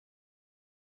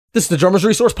This is the Drummers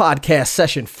Resource Podcast,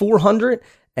 session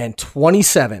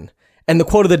 427. And the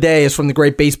quote of the day is from the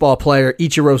great baseball player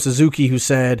Ichiro Suzuki, who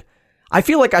said, "I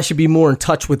feel like I should be more in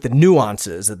touch with the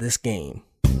nuances of this game."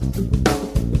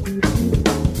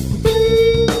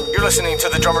 You're listening to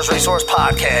the Drummers Resource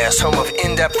Podcast, home of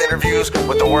in-depth interviews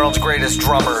with the world's greatest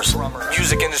drummers,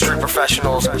 music industry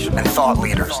professionals, and thought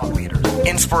leaders.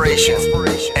 Inspiration,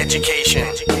 education,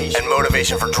 and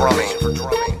motivation for drumming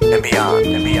and beyond,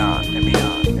 and beyond, and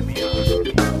beyond.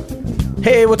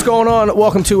 Hey, what's going on?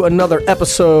 Welcome to another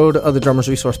episode of the Drummers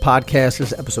Resource Podcast.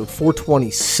 This is episode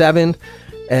 427.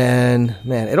 And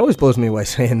man, it always blows me away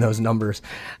saying those numbers.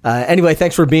 Anyway,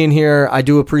 thanks for being here. I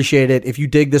do appreciate it. If you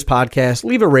dig this podcast,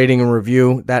 leave a rating and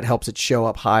review. That helps it show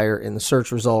up higher in the search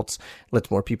results,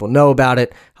 lets more people know about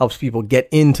it, helps people get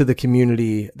into the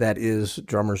community that is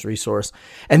Drummers Resource.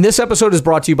 And this episode is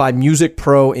brought to you by Music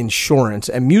Pro Insurance.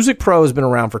 And Music Pro has been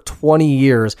around for 20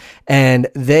 years, and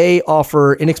they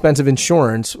offer inexpensive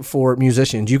insurance for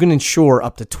musicians. You can insure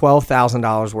up to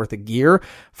 $12,000 worth of gear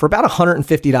for about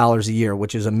 $150 a year,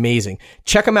 which is amazing.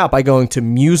 Check them out by going to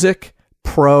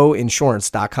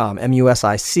musicproinsurance.com,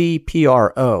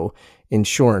 MUSICPRO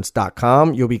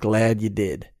insurance.com. You'll be glad you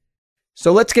did.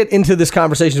 So let's get into this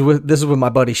conversation. This is with my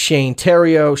buddy Shane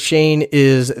Theriault. Shane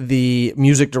is the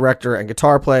music director and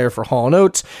guitar player for Hall &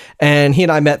 Oates, and he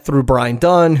and I met through Brian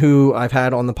Dunn, who I've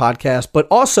had on the podcast. But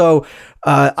also,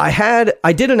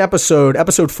 I did an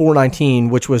episode 419,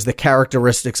 which was the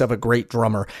characteristics of a great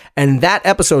drummer, and that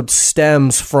episode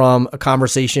stems from a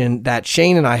conversation that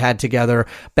Shane and I had together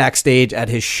backstage at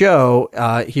his show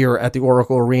here at the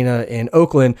Oracle Arena in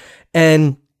Oakland,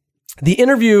 and the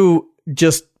interview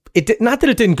just. Not that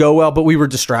it didn't go well, but we were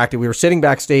distracted. We were sitting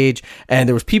backstage and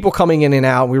there was people coming in and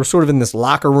out. We were sort of in this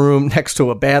locker room next to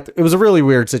a bath. It was a really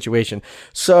weird situation.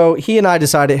 So he and I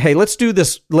decided, hey, let's do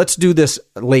this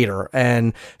later.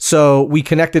 And so we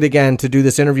connected again to do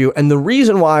this interview. And the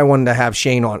reason why I wanted to have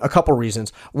Shane on, a couple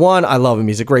reasons. One, I love him.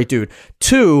 He's a great dude.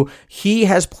 Two, he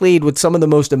has played with some of the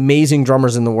most amazing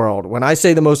drummers in the world. When I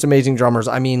say the most amazing drummers,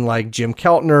 I mean like Jim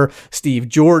Keltner, Steve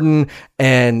Jordan,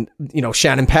 and,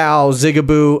 Shannon Powell,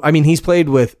 Zigaboo. I mean, he's played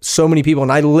with so many people,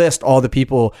 and I list all the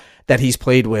people that he's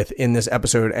played with in this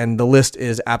episode, and the list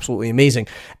is absolutely amazing.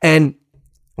 And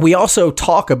we also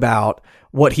talk about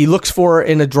what he looks for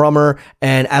in a drummer,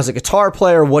 and as a guitar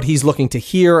player, what he's looking to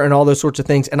hear and all those sorts of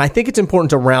things. And I think it's important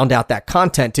to round out that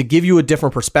content to give you a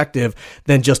different perspective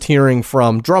than just hearing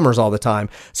from drummers all the time.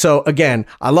 So again,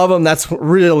 I love him. That's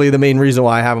really the main reason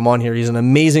why I have him on here. He's an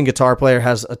amazing guitar player,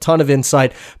 has a ton of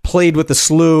insight, played with a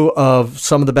slew of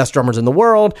some of the best drummers in the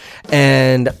world.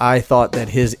 And I thought that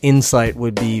his insight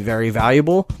would be very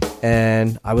valuable.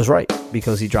 And I was right,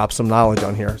 because he dropped some knowledge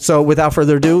on here. So without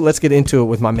further ado, let's get into it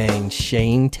with my man,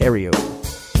 Shane Theriault.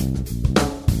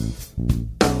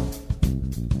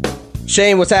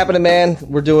 Shane, what's happening, man?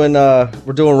 We're doing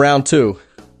round two.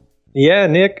 Yeah,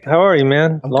 Nick, how are you,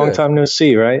 man? Long time no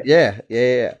see, right?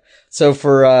 Yeah. So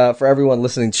for everyone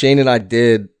listening, Shane and I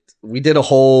did a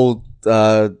whole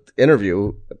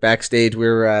interview backstage. We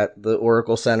were at the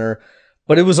Oracle Center.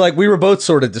 But it was like we were both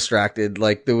sort of distracted.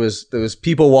 Like there was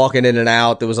people walking in and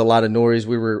out. There was a lot of noise.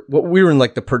 We were in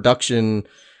like the production.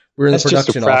 We were in the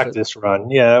production just a practice run.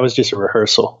 Yeah, that was just a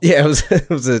rehearsal. Yeah, it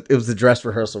was a dress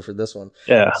rehearsal for this one.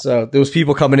 Yeah. So there was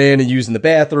people coming in and using the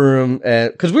bathroom,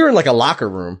 and because we were in like a locker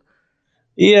room.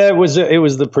 Yeah, it was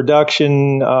the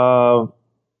production. I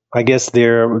guess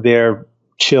their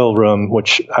chill room,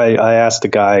 which I asked the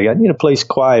guy, I need a place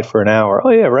quiet for an hour.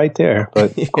 Oh yeah, right there.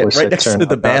 But of course, right that next turned to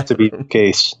the out bathroom. to be the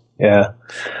case. Yeah,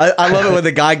 I love it when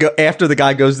after the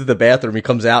guy goes to the bathroom, he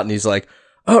comes out and he's like,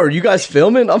 "Oh, are you guys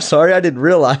filming? I'm sorry, I didn't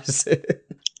realize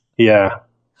it." Yeah.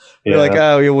 You're like,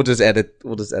 oh, yeah, we'll just edit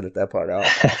that part out.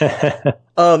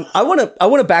 I want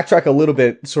to backtrack a little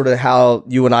bit, sort of how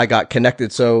you and I got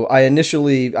connected. So I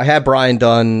had Brian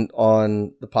Dunn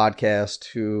on the podcast,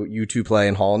 who you two play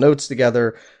in Hall & Oates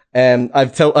together. And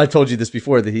I've told you this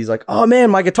before, that he's like, oh man,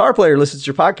 my guitar player listens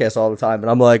to your podcast all the time. And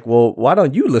I'm like, well, why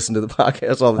don't you listen to the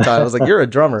podcast all the time? I was like, you're a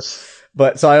drummer.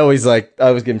 But so I always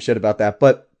give him shit about that.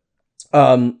 But,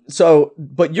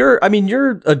 but you're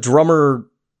a drummer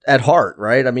at heart,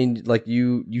 right? I mean, like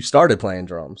you started playing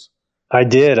drums. I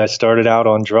did. I started out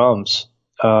on drums.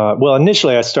 Well,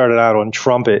 initially I started out on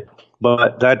trumpet,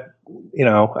 but that,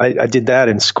 I did that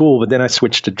in school, but then I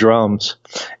switched to drums.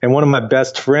 And one of my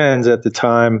best friends at the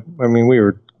time, we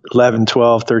were 11,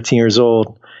 12, 13 years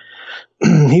old.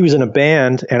 He was in a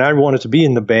band and I wanted to be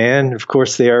in the band. Of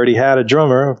course, they already had a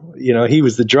drummer, he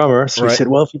was the drummer. So he said,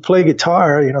 well, if you play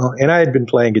guitar, and I had been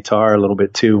playing guitar a little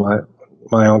bit too.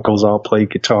 My uncles all played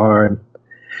guitar,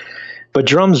 but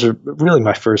drums are really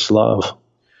my first love.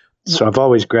 So I've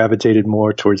always gravitated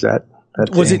more towards that.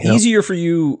 Was it easier for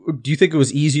you? Do you think it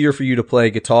was easier for you to play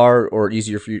guitar or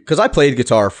easier for you? Because I played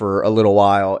guitar for a little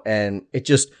while, and it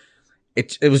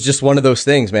was just one of those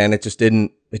things, man. It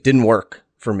didn't work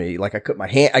for me. Like I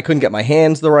couldn't get my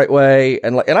hands the right way,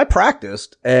 and I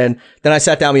practiced, and then I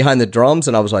sat down behind the drums,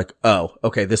 and I was like, oh,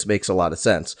 okay, this makes a lot of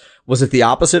sense. Was it the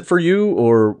opposite for you,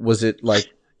 or was it like?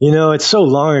 It's so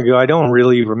long ago. I don't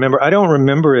really remember. I don't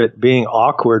remember it being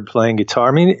awkward playing guitar.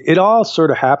 I mean, it all sort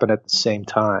of happened at the same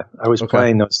time. I was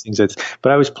playing those things,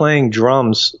 but I was playing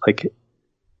drums like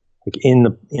in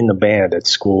the band at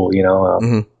school,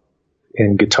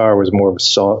 and guitar was more of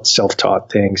a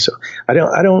self-taught thing. So I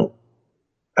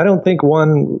don't think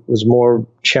one was more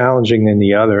challenging than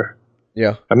the other.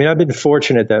 Yeah. I mean, I've been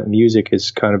fortunate that music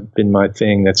has kind of been my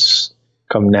thing that's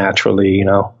come naturally,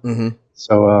 Mm-hmm.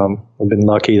 So I've been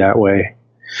lucky that way.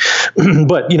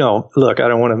 But, look,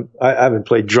 I haven't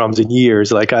played drums in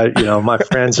years. Like my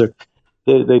friends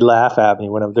they laugh at me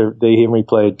when they hear me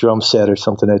play a drum set or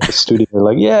something at the studio. They're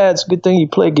like, yeah, it's a good thing you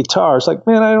play guitar. It's like,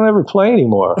 man, I don't ever play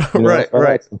anymore. Right.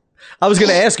 I was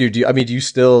going to ask you, do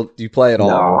you play at all?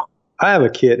 No, I have a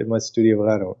kit in my studio,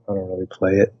 but I don't really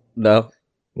play it. No?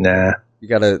 Nah.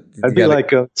 I'd be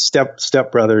like a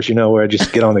Step Brothers, where I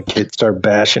just get on the kit, start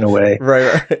bashing away.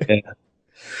 Right. Yeah.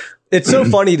 It's so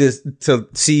funny to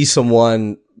see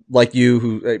someone like you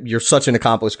who you're such an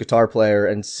accomplished guitar player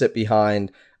and sit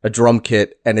behind a drum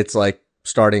kit and it's like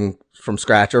starting from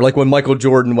scratch, or like when Michael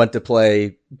Jordan went to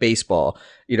play baseball,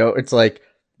 it's like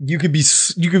you could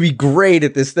be great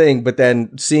at this thing, but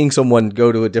then seeing someone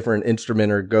go to a different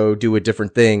instrument or go do a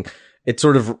different thing, it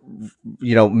sort of,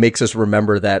 makes us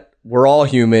remember that we're all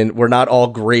human. We're not all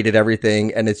great at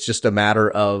everything. And it's just a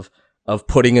matter of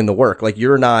putting in the work. Like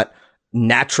you're not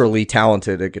naturally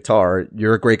talented at guitar.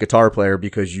 You're a great guitar player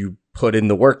because you put in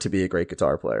the work to be a great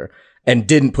guitar player and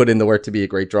didn't put in the work to be a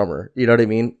great drummer. You know what I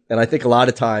mean? And I think a lot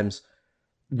of times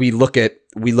we look at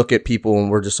people and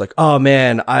we're just like, oh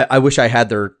man, I wish I had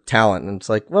their talent. And it's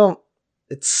like, well,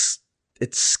 it's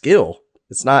skill.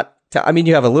 It's not,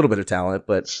 you have a little bit of talent,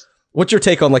 but what's your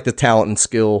take on like the talent and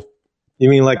skill? You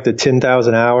mean like the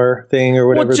 10,000 hour thing or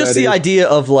whatever? Well, just the idea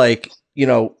of like,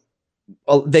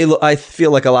 I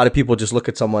feel like a lot of people just look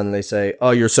at someone and they say,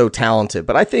 oh, you're so talented.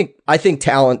 But I think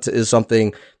talent is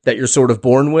something that you're sort of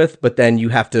born with, but then you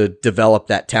have to develop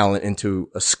that talent into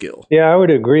a skill. Yeah, I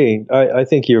would agree. I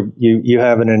think you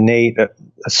have a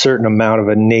certain amount of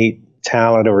innate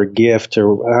talent or a gift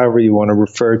or however you want to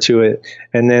refer to it.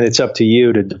 And then it's up to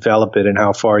you to develop it and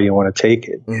how far you want to take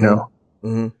it,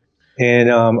 Mm-hmm.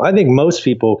 And I think most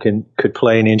people could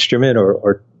play an instrument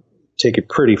or take it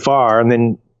pretty far. And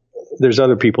then there's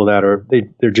other people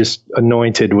that they're just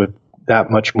anointed with that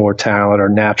much more talent or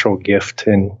natural gift.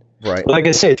 And right. Like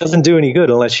I say, it doesn't do any good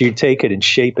unless you take it and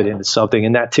shape it into something.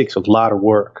 And that takes a lot of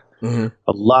work, mm-hmm.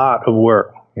 a lot of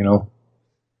work,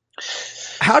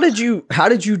 How did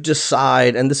you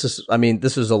decide? And this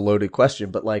is a loaded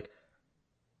question, but like,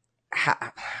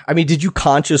 did you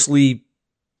consciously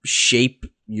shape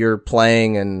your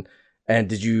playing and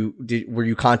were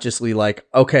you consciously like,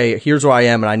 okay, here's where I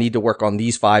am and I need to work on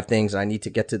these 5 things and I need to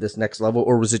get to this next level?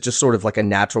 Or was it just sort of like a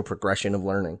natural progression of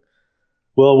learning?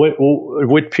 Well,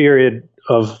 what period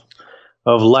of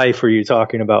life are you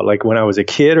talking about? Like when I was a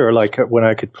kid or like when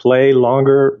I could play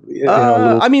longer?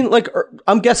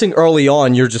 I'm guessing early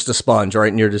on you're just a sponge, right?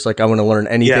 And you're just like, I want to learn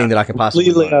anything that I can possibly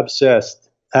learn. Completely obsessed.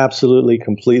 Absolutely,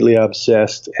 completely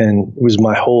obsessed. And it was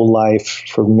my whole life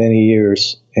for many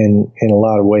years. And in a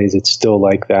lot of ways, it's still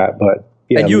like that. But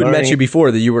yeah, and you had mentioned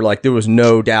before that you were like, there was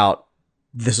no doubt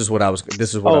this is what I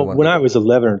wanted. When I was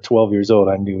 11 or 12 years old,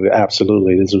 I knew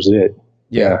absolutely this was it.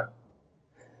 Yeah.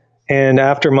 And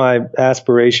after my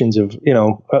aspirations of,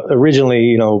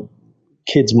 originally,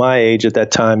 kids my age at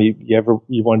that time, you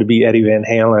wanted to be Eddie Van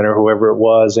Halen or whoever it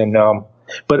was. And,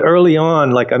 but early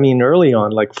on, like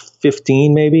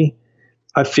 15 maybe,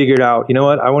 I figured out, you know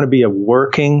what, I want to be a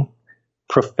working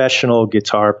professional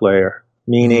guitar player,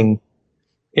 meaning,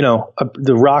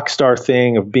 the rock star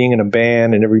thing of being in a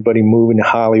band and everybody moving to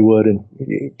Hollywood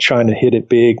and trying to hit it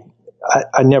big.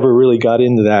 I never really got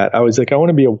into that. I was like, I want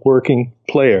to be a working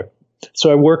player.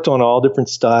 So I worked on all different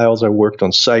styles. I worked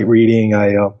on sight reading.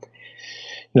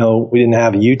 We didn't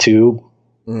have YouTube,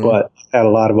 but I had a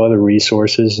lot of other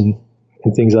resources and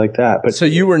things like that. But so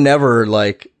you were never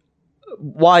like,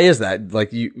 why is that?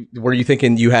 Like, were you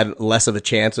thinking you had less of a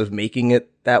chance of making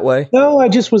it that way? No, I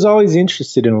just was always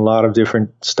interested in a lot of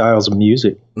different styles of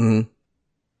music. Mm-hmm.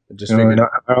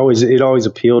 It always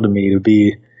appealed to me to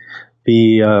be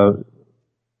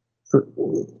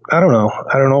I don't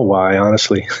know why,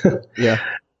 honestly. Yeah.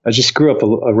 I just grew up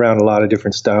around a lot of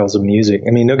different styles of music.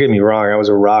 I mean, don't get me wrong, I was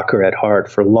a rocker at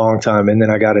heart for a long time, and then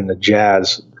I got into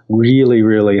jazz really,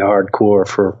 really hardcore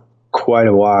for quite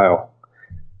a while,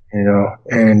 you know,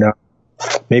 and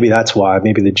maybe that's why.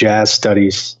 Maybe the jazz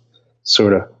studies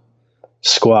sort of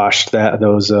squashed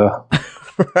those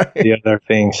Right. the other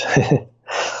things.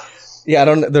 Yeah,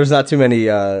 there's not too many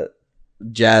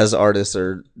jazz artists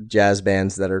or jazz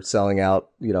bands that are selling out,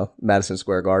 you know, Madison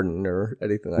Square Garden or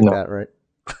anything like that, right?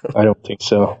 I don't think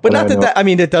so. But not that I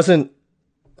mean, it doesn't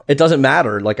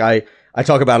matter. Like I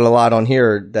talk about it a lot on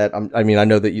here that I mean, I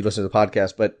know that you listen to the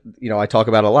podcast, but you know, I talk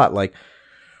about it a lot, like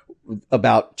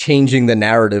about changing the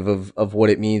narrative of what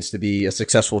it means to be a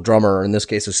successful drummer, or in this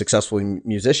case, a successful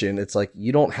musician. It's like,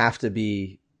 you don't have to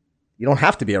be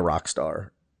a rock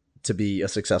star to be a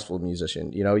successful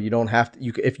musician. You know, you don't have to,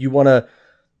 if you want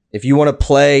to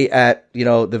play at, you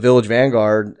know, the Village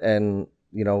Vanguard and,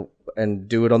 you know, and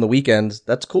do it on the weekends,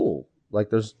 that's cool.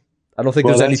 Like I don't think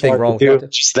there's anything wrong with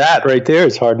that. Just that right there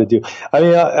is hard to do. I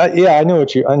mean, yeah, I know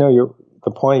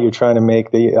the point you're trying to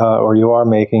make, or you are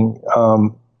making,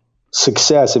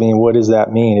 success. I mean, what does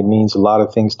that mean? It means a lot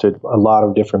of things to a lot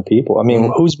of different people. I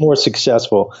mean, who's more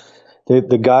successful?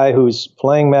 The guy who's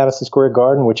playing Madison Square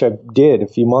Garden, which I did a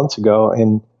few months ago,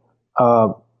 and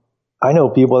I know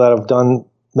people that have done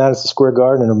Madison Square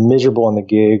Garden and are miserable on the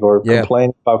gig, or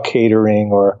complain about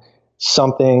catering or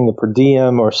something, the per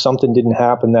diem or something didn't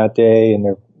happen that day, and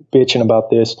they're bitching about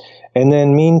this. And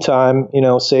then meantime, you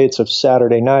know, say it's a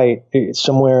Saturday night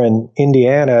somewhere in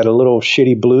Indiana at a little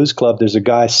shitty blues club, there's a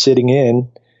guy sitting in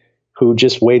who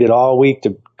just waited all week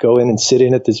to go in and sit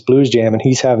in at this blues jam, and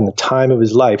he's having the time of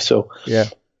his life. So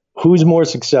who's more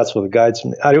successful? The guys,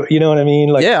 you know what I mean?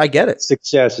 Like, yeah, I get it.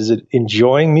 Success, is it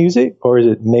enjoying music or is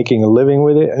it making a living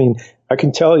with it? I mean, I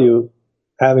can tell you,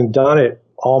 having done it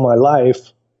all my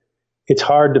life, it's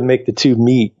hard to make the two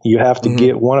meet. You have to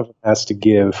get, one of them has to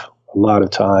give a lot of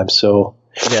times. So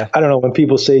I don't know, when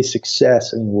people say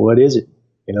success, I mean, what is it?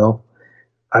 You know,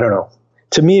 I don't know.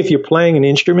 To me, if you're playing an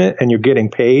instrument and you're getting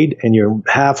paid and you're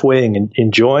halfway and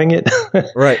enjoying it,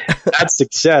 right, that's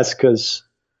success. Because,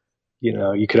 you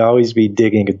know, you could always be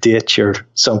digging a ditch or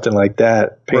something like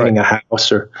that, painting a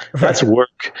house, or that's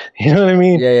work. You know what I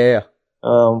mean? Yeah.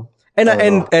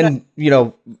 And you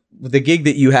know, the gig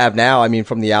that you have now, I mean,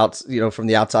 from the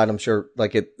outside, I'm sure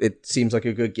like it seems like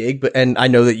a good gig, and I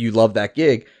know that you love that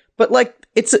gig, but like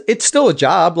it's still a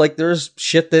job. Like there's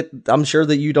shit that I'm sure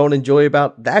that you don't enjoy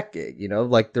about that gig, you know,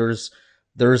 like there's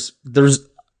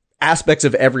aspects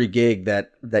of every gig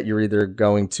that you're either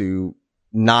going to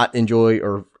not enjoy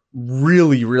or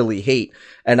really, really hate.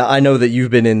 And I know that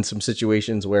you've been in some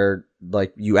situations where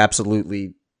like you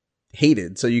absolutely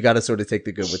hated. So you got to sort of take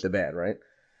the good with the bad, right?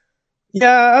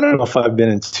 Yeah, I don't know if I've been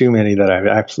in too many that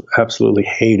I've absolutely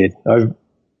hated.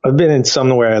 I've been in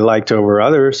some where I liked over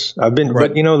others.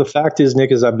 But you know, the fact is,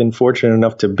 Nick, is I've been fortunate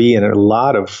enough to be in a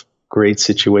lot of great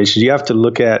situations. You have to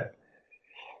look at,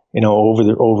 you know,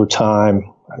 over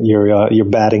time, your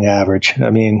batting average.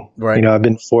 I mean, you know, I've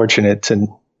been fortunate, and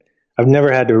I've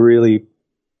never had to really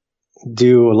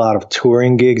do a lot of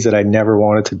touring gigs that I never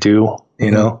wanted to do,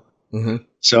 you know?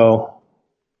 So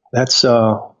that's,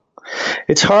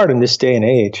 it's hard in this day and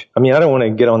age. I mean, I don't want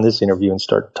to get on this interview and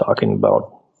start talking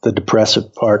about the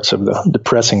depressing parts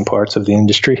of the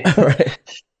industry. Right.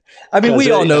 I mean,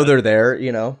 we all know they're there,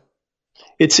 you know.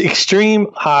 It's extreme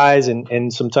highs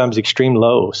and sometimes extreme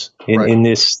lows in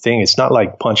this thing. It's not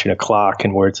like punching a clock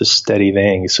and where it's a steady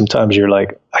thing. Sometimes you're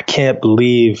like, I can't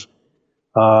believe,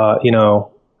 you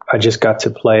know, I just got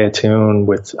to play a tune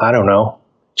with, I don't know,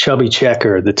 Chubby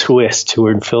Checker, the Twist, who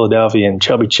are in Philadelphia, and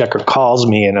Chubby Checker calls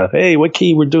me and, hey, what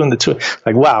key? We're doing the Twist.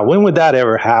 Like, wow, when would that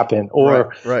ever happen?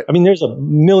 Or, I mean, there's a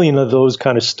million of those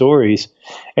kind of stories.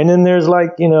 And then there's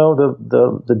like, you know,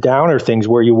 the downer things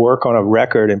where you work on a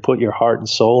record and put your heart and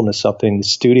soul into something in the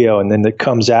studio, and then it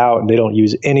comes out and they don't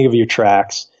use any of your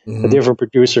tracks. A different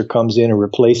producer comes in and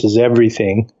replaces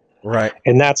everything. Right.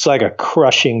 And that's like a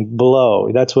crushing blow.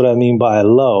 That's what I mean by a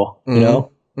low, you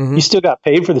know? You still got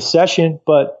paid for the session,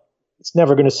 but it's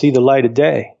never going to see the light of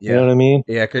day. You know what I mean?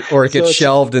 Yeah. Or it gets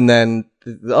shelved and then,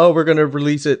 we're going to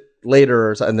release it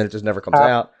later, and then it just never comes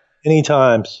out. Many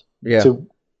times. Yeah. So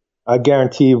I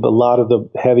guarantee you, a lot of the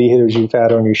heavy hitters you've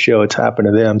had on your show, it's happened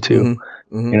to them too.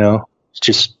 You know, it's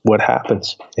just what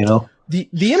happens, you know? The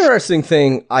interesting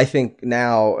thing, I think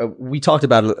now, we talked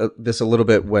about this a little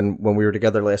bit when we were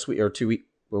together last week or 2 weeks,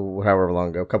 however long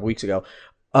ago, a couple weeks ago,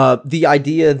 the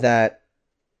idea that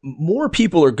more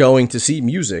people are going to see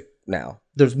music now.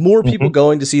 There's more people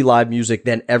going to see live music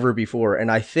than ever before. And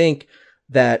I think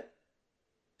that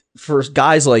for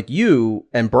guys like you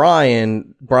and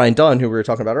Brian Dunn, who we were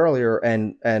talking about earlier,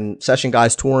 and session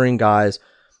guys, touring guys,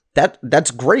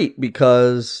 that's great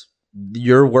because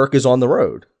your work is on the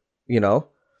road, you know.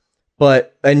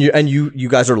 But and you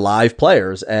guys are live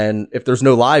players, and if there's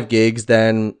no live gigs,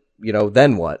 then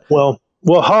then what? Well,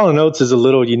 Hall & Oates is a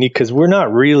little unique because we're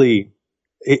not really.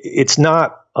 It's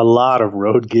not a lot of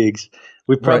road gigs.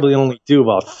 We probably only do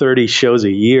about 30 shows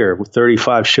a year,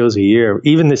 35 shows a year.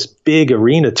 Even this big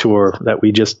arena tour that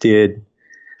we just did,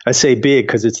 I say big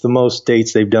because it's the most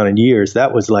dates they've done in years.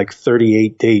 That was like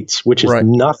 38 dates, which is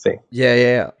nothing.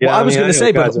 Yeah. Well, I was going to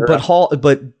say, but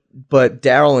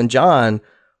Daryl and John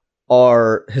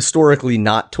are historically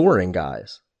not touring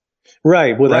guys.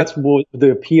 Right. Well, that's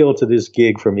the appeal to this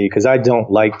gig for me because I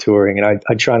don't like touring and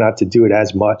I try not to do it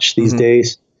as much these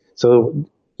days. So,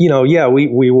 we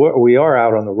are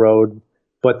out on the road,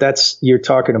 but you're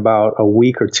talking about a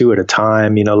week or two at a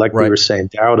time, like we were saying,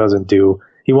 Daryl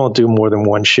he won't do more than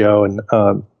one show in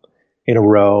a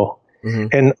row. Mm-hmm.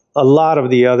 And a lot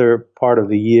of the other part of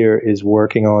the year is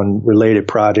working on related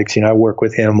projects. I work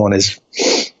with him on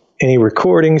any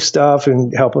recording stuff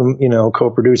and help him,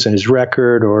 co-producing his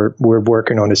record, or we're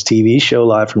working on his TV show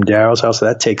live from Daryl's house. So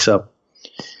that takes up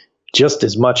just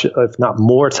as much, if not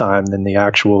more time than the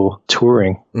actual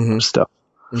touring stuff.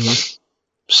 Mm-hmm.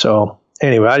 So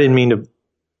anyway, I didn't mean to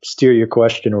steer your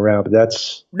question around, but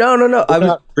that's no. I'm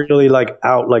not really like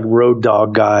out like road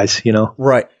dog guys,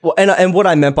 Right. Well, and what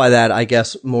I meant by that, I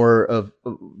guess, more of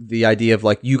the idea of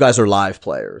like you guys are live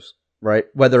players, right?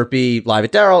 Whether it be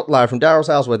live from Daryl's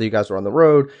house, whether you guys are on the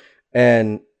road,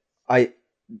 and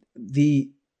the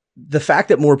fact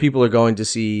that more people are going to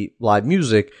see live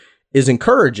music is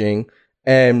encouraging,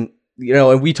 and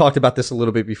and we talked about this a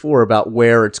little bit before about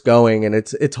where it's going, and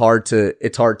it's hard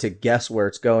to guess where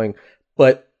it's going,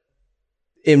 but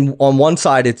on one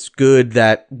side it's good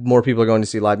that more people are going to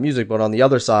see live music, but on the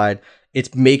other side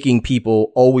it's making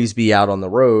people always be out on the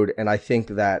road, and I think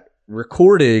that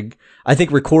recorded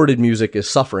music is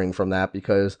suffering from that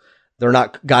because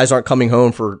guys aren't coming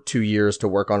home for 2 years to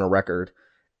work on a record.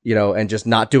 And just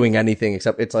not doing anything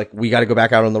except it's like, we got to go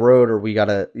back out on the road, or we got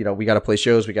to play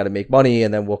shows, we got to make money,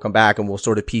 and then we'll come back and we'll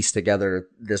sort of piece together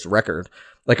this record.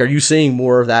 Like, are you seeing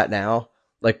more of that now?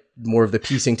 Like more of the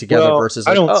piecing together versus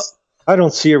like, I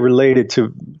don't see it related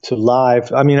to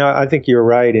live. I mean, I think you're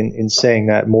right in saying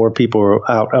that more people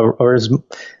are out, or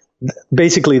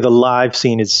basically the live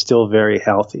scene is still very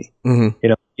healthy.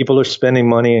 Mm-hmm. People are spending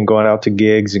money and going out to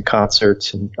gigs and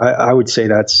concerts. And I would say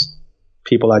that's,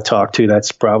 people I talk to,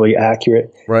 that's probably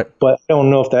accurate. Right. But I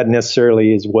don't know if that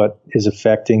necessarily is what is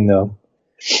affecting the,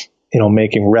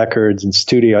 making records and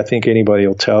studio. I think anybody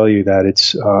will tell you that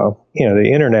it's, the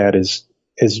internet is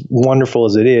as wonderful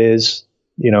as it is,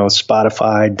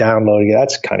 Spotify, downloading,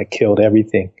 that's kind of killed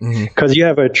everything. Because you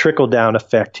have a trickle down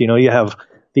effect. You have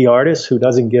the artist who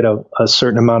doesn't get a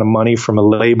certain amount of money from a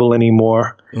label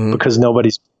anymore because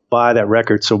nobody's buy that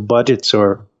record. So budgets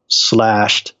are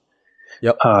slashed.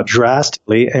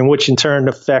 Drastically, and which in turn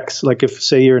affects, like if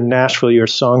say you're in Nashville, you're a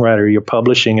songwriter, your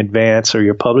publishing advance or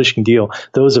your publishing deal,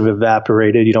 those have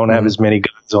evaporated. You don't have as many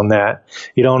guys on that.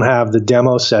 You don't have the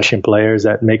demo session players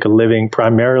that make a living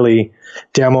primarily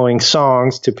demoing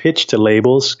songs to pitch to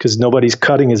labels because nobody's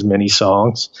cutting as many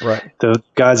songs. Right. The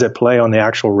guys that play on the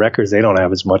actual records, they don't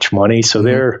have as much money.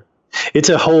 So it's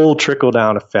a whole trickle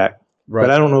down effect. Right.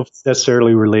 But I don't know if it's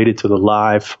necessarily related to the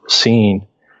live scene.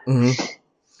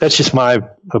 That's just my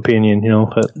opinion,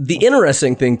 But the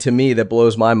interesting thing to me that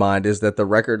blows my mind is that the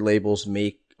record labels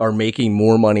are making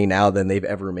more money now than they've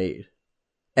ever made.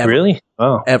 Ever. Really?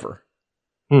 Oh. Ever.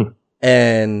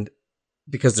 And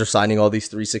because they're signing all these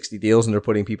 360 deals and they're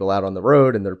putting people out on the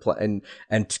road, and they're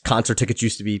and concert tickets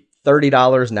used to be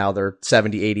 $30, now they're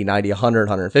 $70, $80, $90,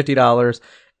 $100, $150.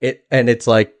 It's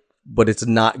like, but it's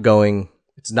not going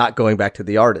back to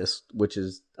the artist, which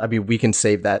is, I mean, we can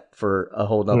save that for a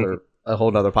whole nother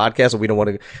podcast, and we don't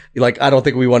want to, I don't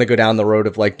think we want to go down the road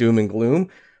of like doom and gloom,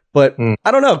 but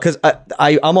I don't know, because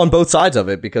I'm on both sides of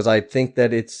it, because I think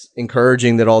that it's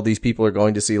encouraging that all these people are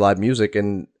going to see live music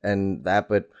and that,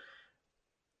 but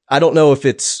I don't know if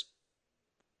it's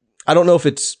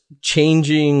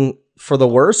changing for the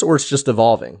worse or it's just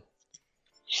evolving.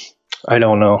 I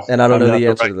don't know. And I don't know the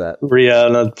answer to that. Yeah,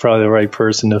 I'm not probably the right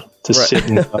person to sit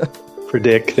and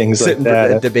predict things like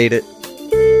that. And debate it.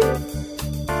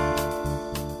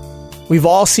 We've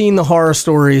all seen the horror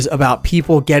stories about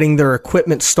people getting their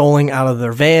equipment stolen out of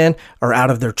their van or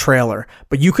out of their trailer,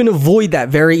 but you can avoid that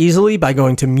very easily by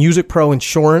going to Music Pro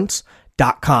Insurance.com.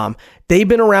 musicpro.com. They've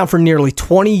been around for nearly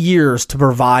 20 years to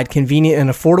provide convenient and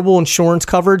affordable insurance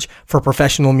coverage for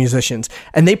professional musicians.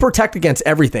 And they protect against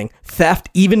everything: theft,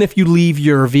 even if you leave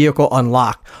your vehicle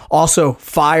unlocked. Also,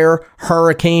 fire,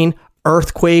 hurricane,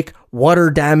 earthquake, water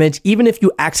damage, even if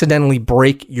you accidentally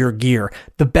break your gear.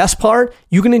 The best part,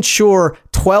 you can insure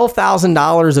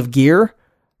 $12,000 of gear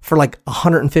for like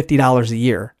 $150 a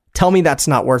year. Tell me that's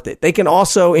not worth it. They can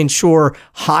also insure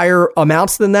higher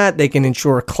amounts than that. They can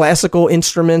insure classical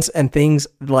instruments and things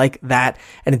like that.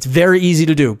 And it's very easy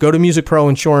to do. Go to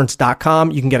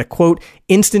musicproinsurance.com. You can get a quote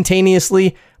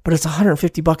instantaneously, but it's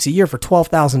 $150 a year for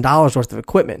 $12,000 worth of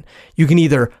equipment. You can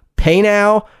either pay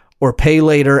now or pay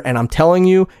later. And I'm telling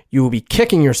you, you will be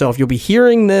kicking yourself. You'll be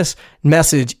hearing this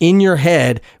message in your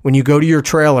head when you go to your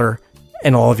trailer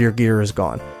and all of your gear is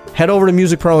gone. Head over to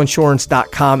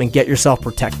musicproinsurance.com and get yourself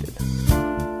protected.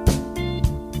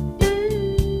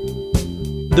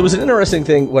 There was an interesting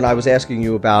thing when I was asking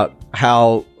you about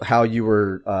how you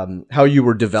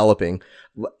were developing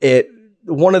it.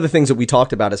 One of the things that we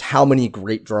talked about is how many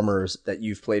great drummers that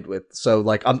you've played with. So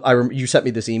like you sent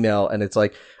me this email and it's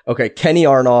like, okay, Kenny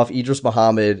Aronoff, Idris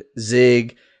Muhammad,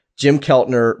 Zig, Jim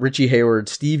Keltner, Richie Hayward,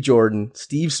 Steve Jordan,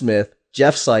 Steve Smith,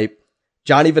 Jeff Sipe,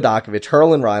 Johnny Vodakovich,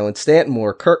 Herlin Ryland, Stanton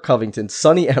Moore, Kirk Covington,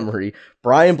 Sonny Emery,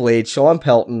 Brian Blade, Sean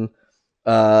Pelton,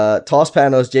 Toss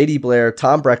Panos, JD Blair,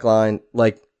 Tom Breckline.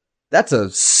 Like, that's a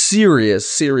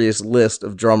serious list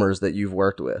of drummers that you've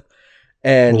worked with.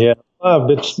 And yeah,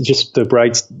 it's just the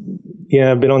bright.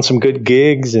 Yeah, I've been on some good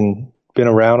gigs and been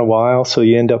around a while, so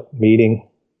you end up meeting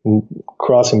and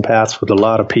crossing paths with a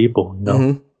lot of people. You know?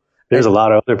 Mm-hmm. There's a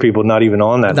lot of other people not even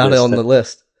on that list. Not on the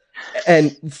list.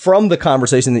 And from the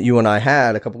conversation that you and I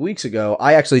had a couple of weeks ago,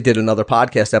 I actually did another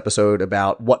podcast episode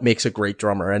about what makes a great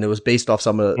drummer. And it was based off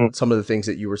some of the things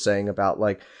that you were saying about,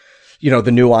 like, you know,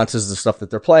 the nuances, the stuff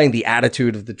that they're playing, the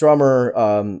attitude of the drummer,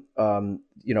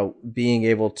 you know, being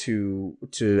able to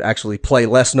actually play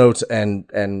less notes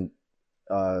and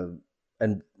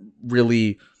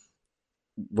really,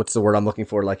 what's the word I'm looking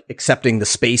for? Like accepting the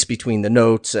space between the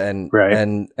notes and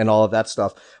all of that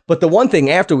stuff. But the one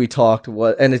thing after we talked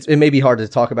was, and it may be hard to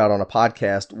talk about on a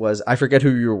podcast, was I forget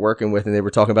who you were working with, and they were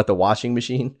talking about the washing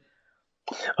machine.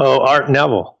 Oh, Art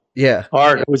Neville. Yeah.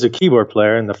 Art was a keyboard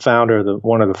player and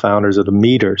one of the founders of the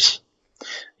Meters.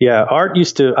 Yeah. Art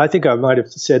used to, I think I might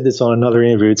have said this on another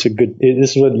interview.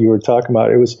 This is what you were talking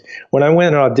about. It was when I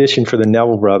went and auditioned for the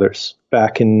Neville Brothers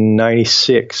back in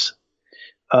 96.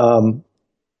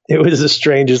 It was the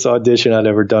strangest audition I'd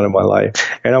ever done in my life.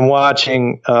 And I'm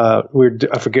watching, I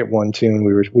forget one tune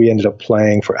we ended up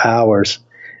playing for hours.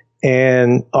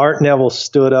 And Art Neville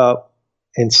stood up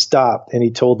and stopped. And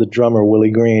he told the drummer,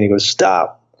 Willie Green, he goes,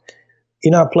 "Stop.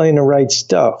 You're not playing the right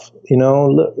stuff. You know,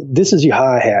 look, this is your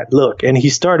hi-hat. Look." And he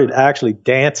started actually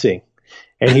dancing.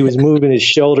 And he was moving his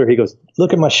shoulder. He goes,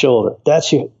 "Look at my shoulder. That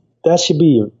should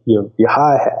be your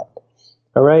hi-hat.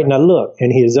 All right, now look."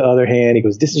 And his other hand, he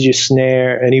goes, "This is your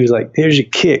snare." And he was like, "Here's your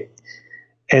kick."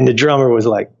 And the drummer was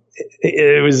like,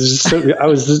 it was so, I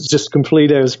was just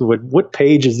complete. I was, what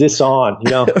page is this on?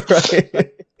 You know?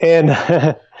 Right. And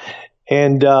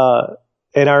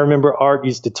I remember Art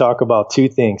used to talk about two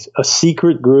things: a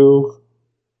secret groove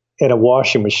and a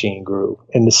washing machine groove.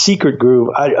 And the secret groove,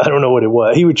 I don't know what it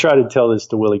was. He would try to tell this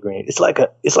to Willie Green. It's like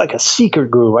a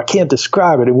secret groove. I can't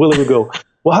describe it. And Willie would go,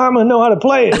 "Well, how am I going to know how to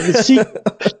play it?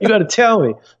 You got to tell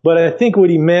me." But I think what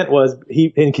he meant was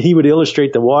he would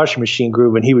illustrate the washing machine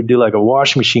groove, and he would do like a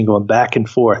washing machine going back and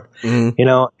forth, you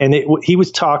know. And he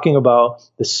was talking about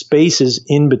the spaces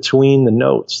in between the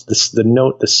notes, the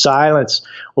note, the silence,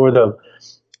 or the,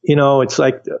 you know, it's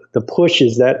like the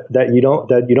pushes that you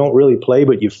don't really play,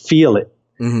 but you feel it,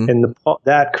 and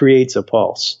that creates a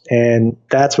pulse. And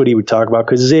that's what he would talk about,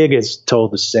 because Zig has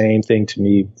told the same thing to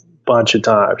me a bunch of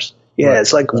times. Yeah,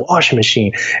 it's like a washing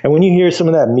machine. And when you hear some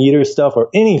of that meter stuff or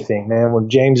anything, man, with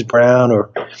James Brown or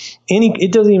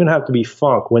it doesn't even have to be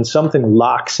funk. When something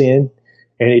locks in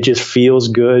and it just feels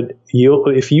good,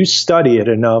 if you study it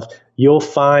enough, you'll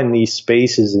find these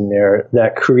spaces in there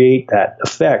that create that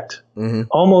effect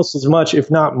almost as much,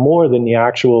 if not more, than the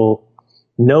actual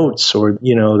notes or,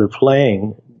 you know, the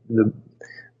playing.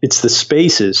 It's the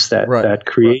spaces that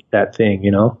create that thing,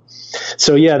 you know?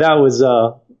 So yeah,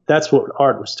 that's what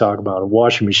Art was talking about, a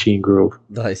washing machine groove.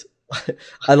 Nice.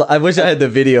 I wish I had the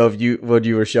video of you when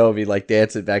you were showing me like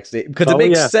dancing backstage, because it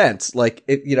makes sense. Like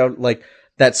it, you know, like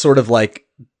that sort of like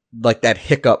that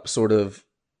hiccup sort of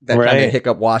kind of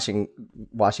hiccup washing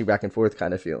back and forth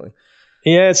kind of feeling.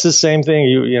 Yeah, it's the same thing.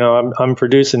 You know, I'm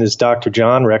producing this Dr.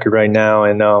 John record right now,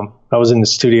 and I was in the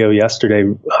studio yesterday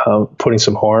putting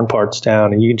some horn parts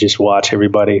down, and you can just watch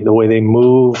everybody, the way they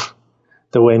move,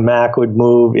 the way Mac would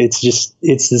move. It's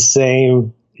the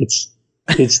same. It's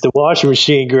the washing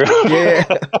machine girl. Yeah.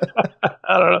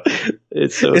 I don't know.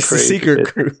 It's so it's crazy. The secret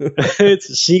crew. It's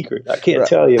a secret. I can't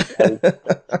tell you.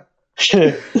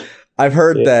 I've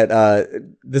heard that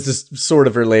this is sort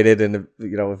of related, and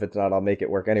if it's not, I'll make it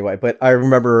work anyway. But I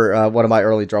remember one of my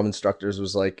early drum instructors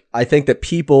was like, I think that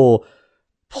people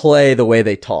play the way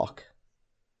they talk,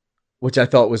 which I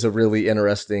thought was a really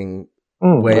interesting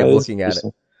way of looking at it.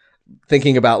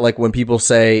 Thinking about like when people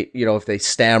say, if they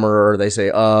stammer or they say,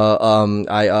 and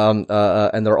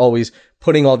they're always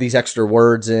putting all these extra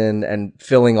words in and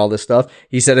filling all this stuff.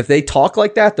 He said, if they talk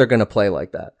like that, they're going to play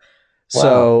like that. Wow.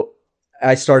 So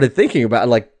I started thinking about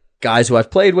like guys who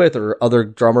I've played with or other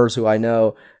drummers who I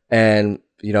know. And,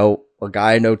 a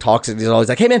guy I know talks and he's always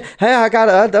like, hey man, hey, I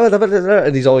got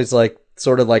and he's always like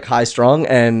sort of like high strung.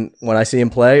 And when I see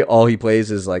him play, all he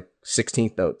plays is like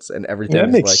 16th notes and everything. That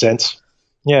makes sense.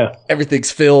 Yeah. Everything's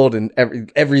filled and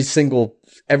every single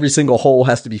hole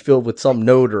has to be filled with some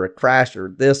note or a crash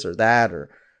or this or that or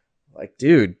like,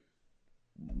 dude.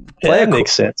 That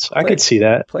makes sense. I could see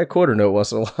that. Play a quarter note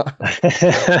once in a while.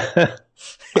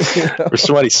 Or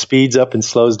somebody speeds up and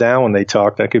slows down when they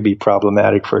talk. That could be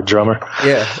problematic for a drummer.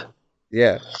 Yeah.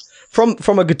 Yeah. From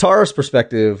a guitarist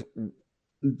perspective,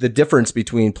 the difference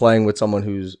between playing with someone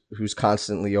who's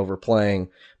constantly overplaying,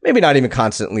 maybe not even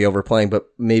constantly overplaying, but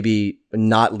maybe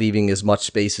not leaving as much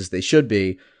space as they should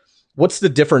be. What's the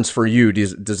difference for you?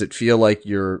 Does it feel like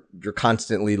you're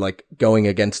constantly like going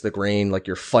against the grain, like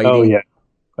you're fighting?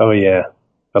 Oh yeah.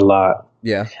 A lot.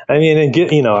 Yeah. I mean,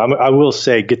 I will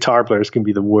say guitar players can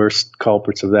be the worst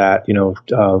culprits of that,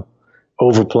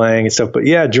 overplaying and stuff. But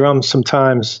yeah, drums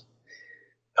sometimes,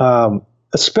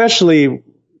 especially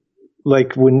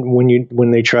like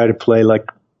when they try to play like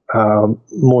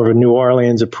more of a New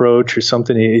Orleans approach or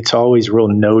something, it's always real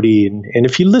notey. And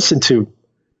if you listen to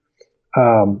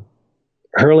Herlin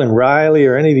Riley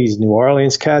or any of these New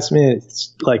Orleans cats, man,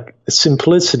 it's like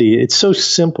simplicity. It's so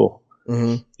simple,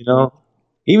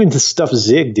 Even the stuff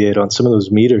Zig did on some of those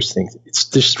meters things. It's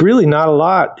just really not a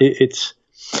lot. It's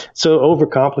so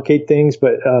overcomplicate things,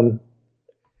 but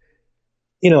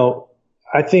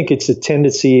I think it's a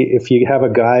tendency if you have a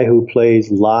guy who plays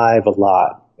live a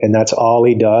lot and that's all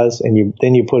he does, and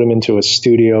then you put him into a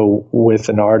studio with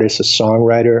an artist, a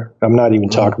songwriter. I'm not even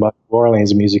talking about New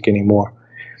Orleans music anymore.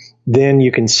 Then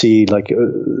you can see like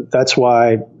that's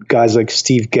why guys like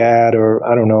Steve Gadd or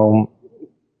I don't know,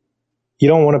 you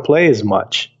don't want to play as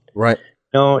much, right?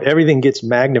 Everything gets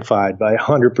magnified by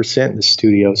 100% in the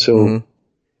studio, so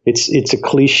it's a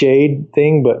cliched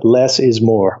thing, but less is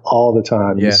more all the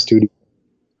time in the studio.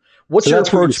 What's your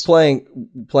approach playing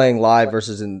live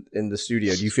versus in the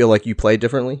studio? Do you feel like you play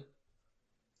differently?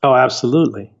 Oh,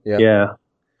 absolutely. Yeah.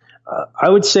 I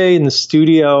would say in the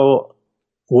studio,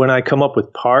 when I come up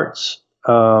with parts,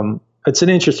 it's an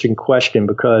interesting question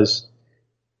because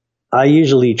I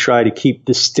usually try to keep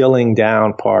distilling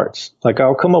down parts. Like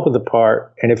I'll come up with a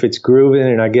part, and if it's grooving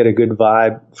and I get a good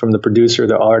vibe from the producer or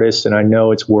the artist and I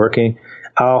know it's working,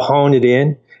 I'll hone it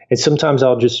in. And sometimes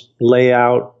I'll just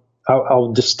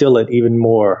I'll distill it even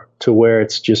more to where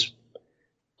it's just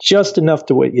enough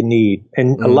to what you need.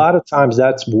 And a lot of times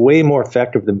that's way more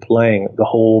effective than playing the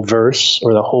whole verse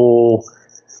or the whole,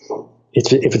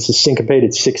 if it's a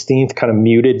syncopated 16th kind of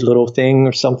muted little thing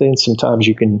or something, sometimes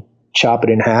you can chop it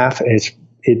in half and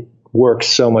it works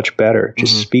so much better. It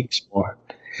just speaks more.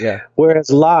 Yeah.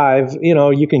 Whereas live,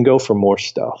 you can go for more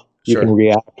stuff. You can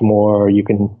react more. You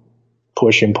can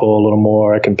push and pull a little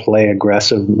more. I can play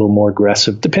aggressive, a little more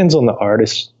aggressive. Depends on the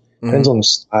artist. Depends on the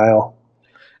style.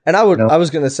 And I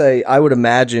was going to say, I would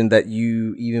imagine that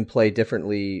you even play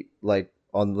differently, like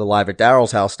on the Live at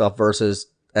Daryl's House stuff versus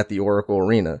at the Oracle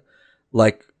Arena.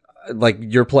 Like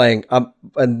you're playing,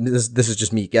 and this is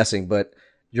just me guessing, but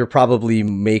you're probably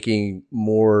making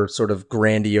more sort of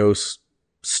grandiose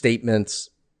statements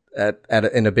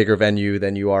in a bigger venue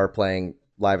than you are playing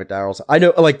live at Daryl's. I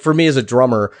know, like for me as a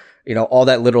drummer, all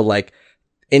that little like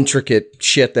intricate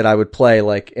shit that I would play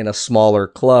like in a smaller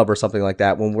club or something like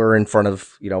that. When we're in front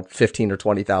of 15 or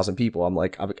 20,000 people, I'm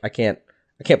like, I can't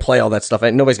play all that stuff.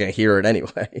 Nobody's gonna hear it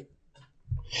anyway.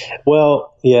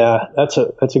 Well, yeah, that's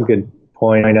a good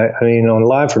point. I mean, on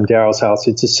Live from Daryl's House,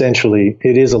 it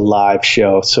is a live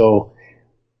show, so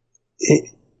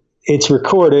it's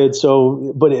recorded.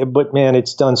 So, but man,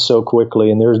 it's done so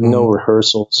quickly, and there's no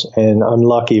rehearsals. And I'm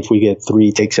lucky if we get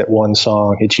 3 takes at one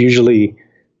song. It's usually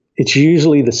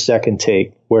the second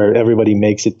take where everybody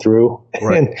makes it through,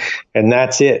 right. and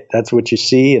that's it. That's what you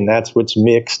see, and that's what's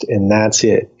mixed, and that's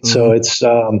it. So it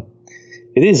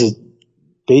is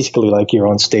basically like you're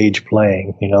on stage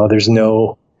playing. There's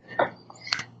no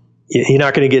you're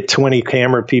not going to get 20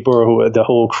 camera people or the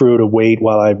whole crew to wait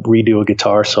while I redo a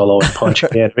guitar solo and punch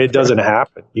it in. It doesn't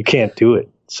happen. You can't do it.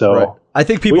 So right. I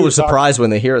think people are surprised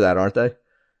when they hear that, aren't they?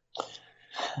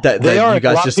 That you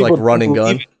guys just like run and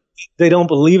gun. They don't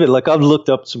believe it. Like I've looked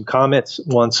up some comments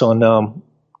once on,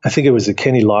 I think it was the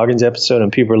Kenny Loggins episode,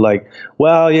 and people are like,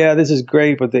 well, yeah, this is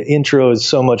great, but the intro is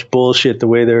so much bullshit the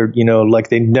way they're, like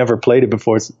they never played it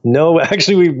before. No,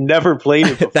 actually, we've never played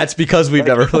it before. That's because we've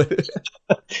never played it.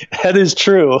 That is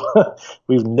true.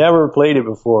 We've never played it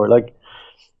before. Like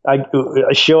I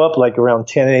show up like around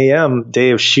 10 a.m.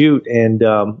 day of shoot, and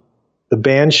the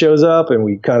band shows up, and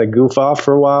we kind of goof off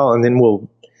for a while, and then we'll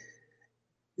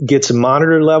get some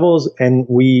monitor levels, and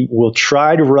we will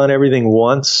try to run everything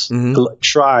once.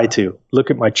 Try to look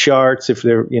at my charts, if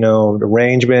they're,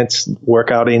 arrangements,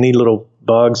 work out any little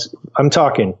bugs. I'm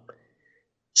talking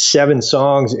 7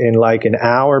 songs in like an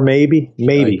hour, maybe.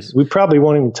 Nice. We probably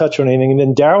won't even touch on anything. And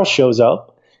then Daryl shows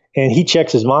up and he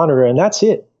checks his monitor, and that's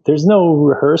it. There's no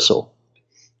rehearsal.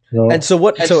 And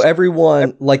so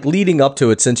everyone, like leading up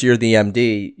to it, since you're the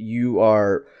MD, you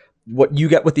are, what you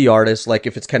get with the artist, like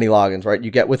if it's Kenny Loggins, right? You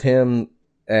get with him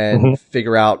and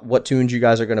figure out what tunes you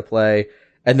guys are going to play.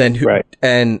 And then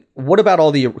and what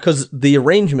about because the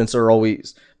arrangements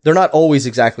they're not always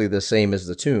exactly the same as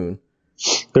the tune.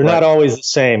 They're not always the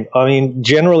same. I mean,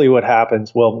 generally what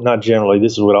happens, well, not generally,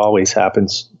 this is what always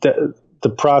happens.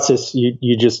 The process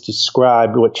you just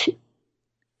described, which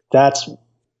that's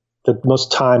the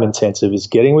most time intensive, is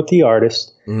getting with the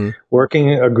artist,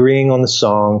 agreeing on the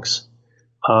songs.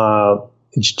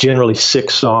 It's generally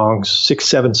 6,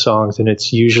 7 songs, and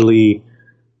it's usually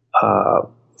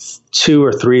 2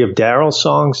 or 3 of Daryl's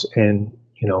songs, and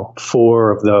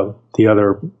 4 of the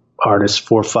other artists,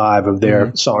 4 or 5 of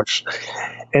their songs.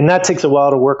 And that takes a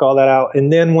while to work all that out.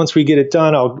 And then once we get it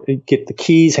done, I'll get the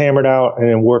keys hammered out and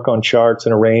then work on charts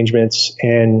and arrangements.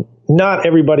 And not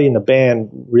everybody in the band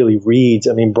really reads.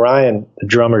 I mean, Brian, the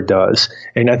drummer, does.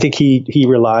 And I think he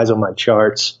relies on my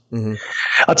charts.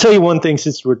 I'll tell you one thing,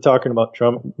 since we're talking about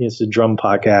drum, it's a drum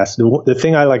podcast. The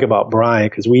thing I like about Brian,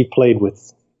 because we've played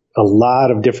with a lot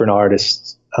of different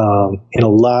artists, in a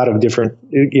lot of different,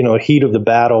 heat of the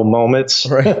battle moments,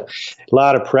 right? A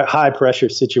lot of high pressure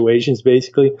situations,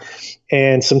 basically.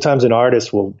 And sometimes an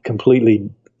artist will completely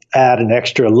add an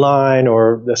extra line,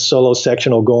 or the solo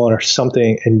section will go on or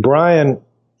something. And Brian,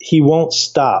 he won't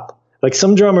stop. Like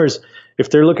some drummers, if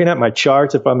they're looking at my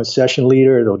charts, if I'm a session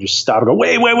leader, they'll just stop and go,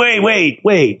 wait.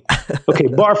 Okay,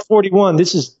 bar 41.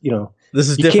 This is, this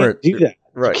is different. Can't do that.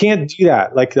 Right. You can't do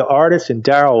that. Like the artist and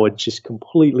Daryl would just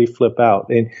completely flip out.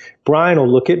 And Brian will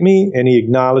look at me and he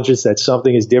acknowledges that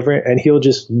something is different, and he'll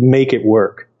just make it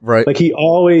work. Right. Like he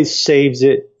always saves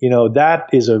it. That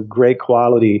is a great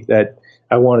quality that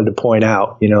I wanted to point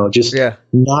out. Just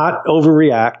not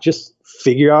overreact. Just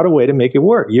figure out a way to make it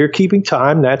work. You're keeping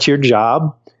time. That's your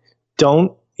job.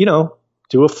 Don't,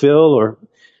 do a fill or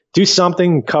do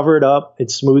something, cover it up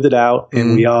and smooth it out,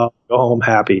 and we all go home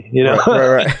happy,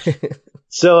 Right.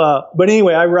 So, but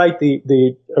anyway, I write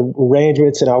the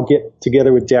arrangements, and I'll get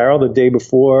together with Daryl the day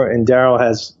before, and Daryl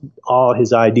has all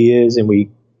his ideas, and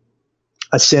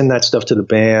I send that stuff to the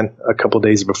band a couple of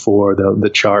days before,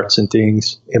 the charts and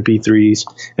things, MP3s,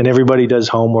 and everybody does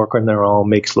homework on their own,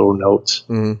 makes little notes.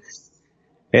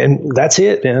 And that's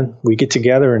it, man. We get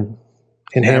together and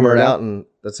hammer it out, and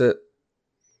that's it.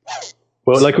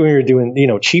 Well, like when we were doing,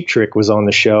 Cheap Trick was on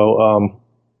the show.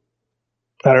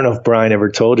 I don't know if Brian ever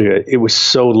told you, it was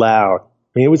so loud. I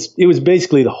mean, it was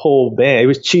basically the whole band. It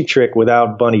was Cheap Trick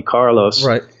without Bunny Carlos.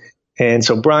 Right. And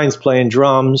so Brian's playing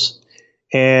drums,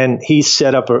 and he's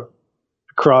set up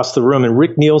across the room, and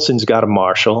Rick Nielsen's got a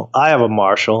Marshall. I have a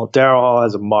Marshall. Daryl Hall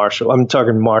has a Marshall. I'm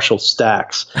talking Marshall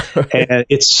stacks. And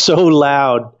it's so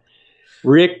loud.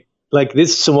 Rick, like,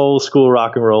 this is some old school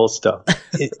rock and roll stuff.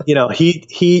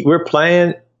 We're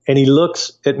playing, and he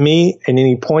looks at me, and then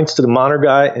he points to the monitor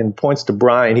guy and points to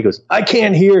Brian. He goes, I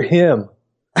can't hear him.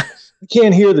 I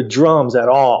can't hear the drums at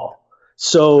all.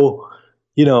 So,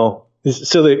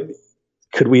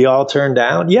 could we all turn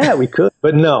down? Yeah, we could,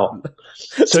 but no.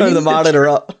 So turn the monitor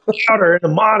up. Louder in the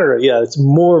monitor. Yeah, it's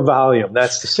more volume.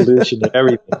 That's the solution to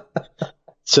everything.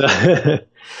 So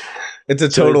it's a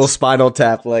total Spinal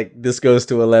Tap. Like, this goes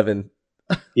to 11.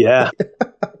 Yeah.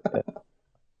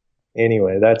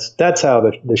 Anyway, that's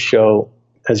how the show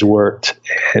has worked.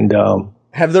 And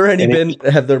have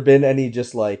there been any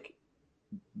just like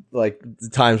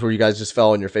times where you guys just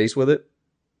fell on your face with it,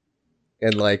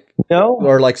 and no,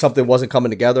 or like something wasn't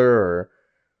coming together, or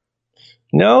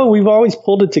no? We've always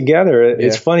pulled it together.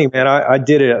 It's funny, man. I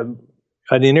did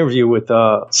an interview with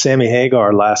Sammy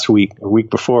Hagar last week, or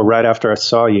week before, right after I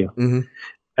saw you.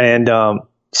 And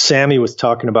Sammy was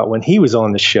talking about when he was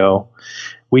on the show,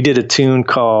 we did a tune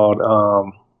called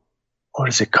what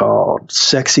is it called?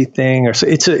 Sexy Thing, or so.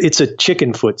 It's a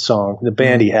Chicken Foot song. The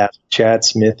band he has, Chad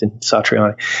Smith and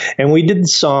Satriani, and we did the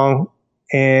song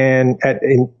on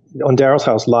Daryl's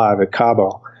house live at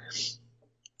Cabo,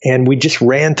 and we just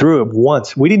ran through it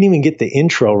once. We didn't even get the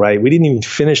intro right. We didn't even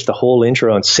finish the whole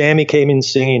intro. And Sammy came in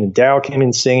singing, and Daryl came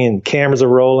in singing, and cameras are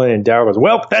rolling, and Daryl goes,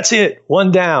 "Well, that's it,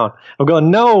 one down." I'm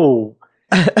going, "No,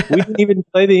 we didn't even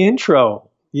play the intro."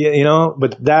 Yeah,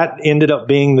 but that ended up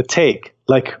being the take.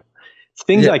 Like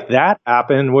things like that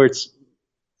happen where it's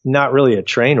not really a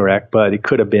train wreck, but it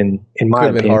could have been, in my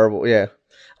opinion, horrible. Yeah,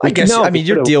 I guess. I mean,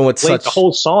 you're dealing with such the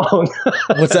whole song.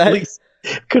 What's that?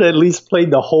 Could have at least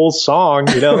played the whole song,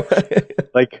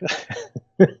 Like,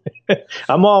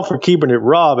 I'm all for keeping it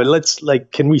raw,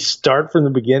 but can we start from the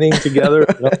beginning together?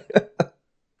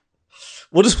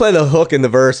 We'll just play the hook and the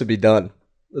verse and be done.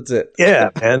 That's it. Yeah,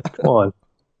 man. Come on.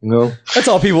 That's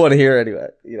all people want to hear anyway,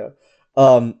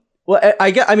 Well,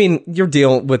 I mean, you're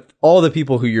dealing with all the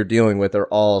people who you're dealing with are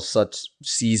all such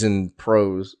seasoned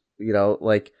pros,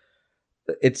 like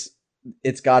it's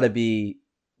got to be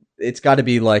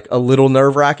like a little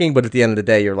nerve wracking, but at the end of the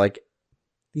day, you're like,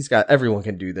 these guys, everyone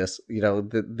can do this.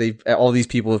 All these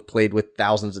people have played with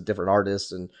thousands of different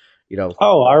artists, and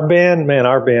Oh, our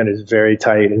band is very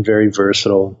tight and very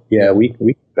versatile. Yeah, we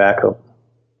back up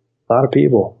a lot of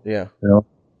people. Yeah,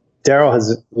 Daryl has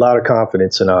a lot of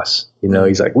confidence in us.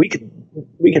 He's like, we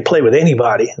could play with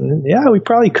anybody. And yeah, we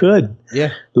probably could.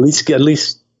 Yeah, at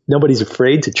least nobody's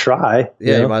afraid to try.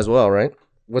 Yeah, you might as well, right?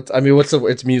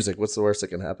 It's music. What's the worst that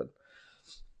can happen?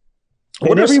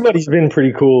 And everybody's been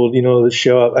pretty cool, to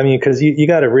show up. I mean, because you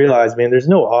got to realize, man, there's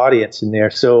no audience in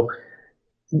there. So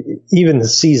even the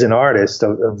seasoned artists,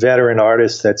 a veteran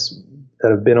artist that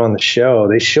have been on the show,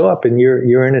 they show up and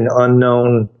you're in an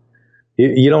unknown.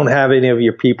 You don't have any of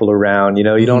your people around.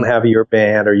 You don't have your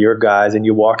band or your guys, and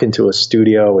you walk into a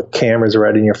studio with cameras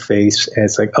right in your face, and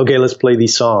it's like, okay, let's play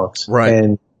these songs. Right.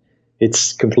 And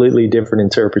it's completely different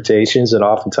interpretations and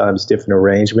oftentimes different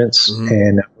arrangements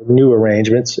and new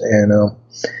arrangements. And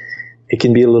it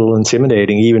can be a little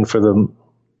intimidating even for the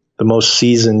most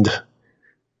seasoned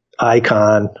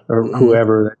icon or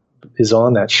whoever is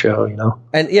on that show,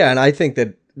 And I think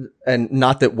that, and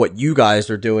not that what you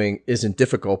guys are doing isn't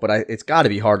difficult, but it's got to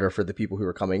be harder for the people who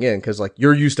are coming in. Cause like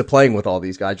you're used to playing with all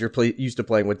these guys. You're used to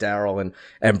playing with Daryl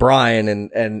and Brian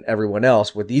and everyone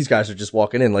else. What these guys are just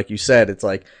walking in, like you said, it's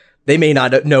like, they may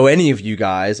not know any of you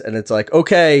guys, and it's like,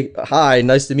 okay, hi,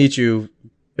 nice to meet you,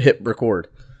 hit record.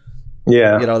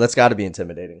 Yeah. That's got to be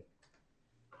intimidating.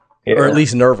 Yeah. Or at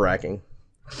least nerve-wracking.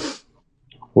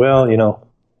 Well,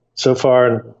 so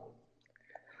far,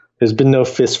 there's been no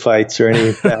fist fights or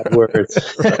any bad words.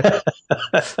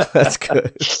 That's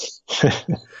good.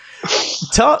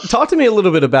 Talk to me a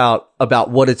little bit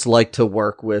about what it's like to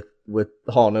work with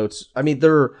Hall & Oates. I mean,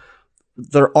 they're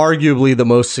arguably the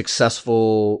most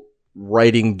successful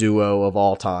writing duo of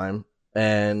all time,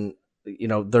 and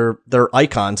they're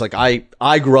icons. Like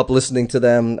I grew up listening to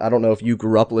them. I don't know if you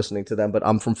grew up listening to them, but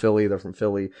I'm from Philly, they're from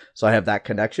Philly, so I have that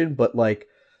connection. But like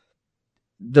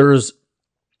there's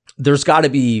got to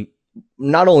be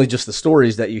not only just the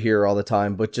stories that you hear all the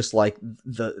time, but just like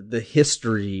the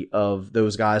history of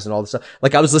those guys and all this stuff.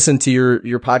 Like I was listening to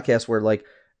your podcast where like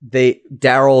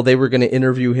Daryl, they were going to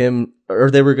interview him,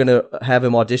 or they were going to have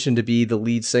him audition to be the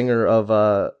lead singer of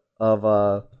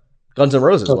Guns N'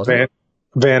 Roses, wasn't it?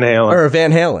 Van Halen. Or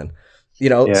Van Halen.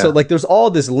 So like there's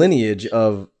all this lineage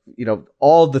of,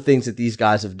 all the things that these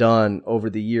guys have done over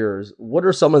the years. What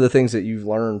are some of the things that you've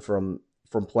learned from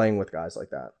playing with guys like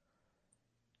that?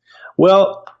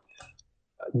 Well,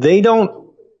 they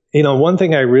don't, one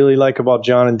thing I really like about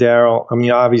John and Daryl, I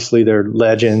mean, obviously they're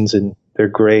legends and they're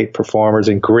great performers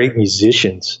and great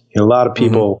musicians. A lot of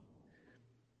people,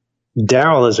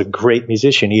 Daryl is a great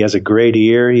musician. He has a great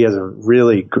ear. He has a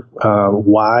really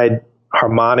wide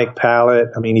harmonic palette.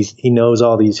 I mean, he knows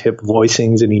all these hip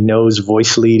voicings, and he knows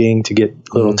voice leading to get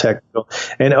a little technical.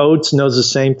 And Oates knows the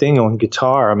same thing on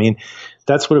guitar. I mean,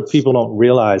 that's what people don't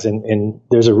realize. And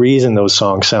there's a reason those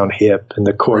songs sound hip, and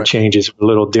the chord changes are a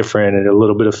little different, and a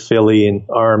little bit of Philly and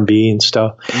R&B and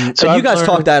stuff. So you guys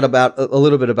talked about a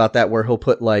little bit about that, where he'll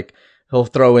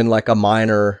throw in like a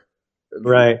minor,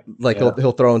 right? Like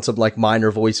he'll throw in some like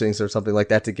minor voicings or something like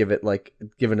that to give it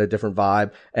a different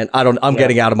vibe. And I'm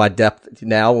getting out of my depth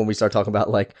now when we start talking about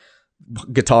like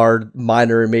guitar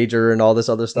minor and major and all this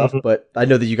other stuff. But I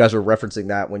know that you guys were referencing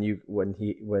that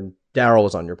when Daryl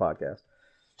was on your podcast.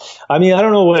 I mean, I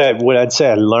don't know what I'd say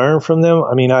I learned from them.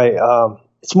 I mean,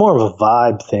 it's more of a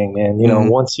vibe thing, man.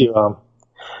 Once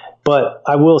But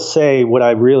I will say what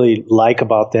I really like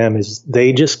about them is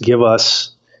they just give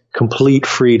us complete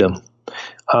freedom.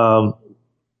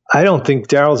 I don't think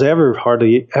Daryl's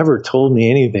hardly ever told me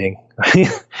anything.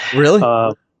 Really?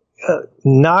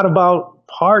 Not about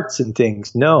parts and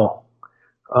things. No.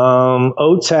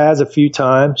 Oates has a few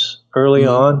times early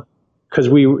on, because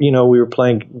we were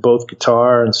playing both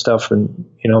guitar and stuff, and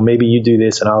maybe you do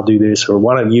this and I'll do this, or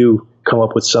why don't you come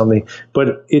up with something?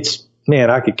 But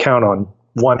I could count on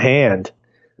one hand.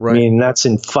 Right. I mean, that's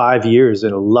in 5 years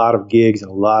and a lot of gigs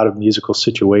and a lot of musical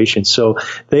situations. So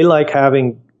they like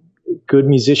having good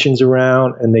musicians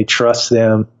around, and they trust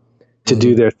them to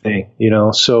do their thing,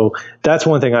 So that's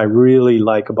one thing I really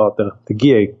like about the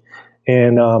gig.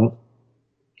 And,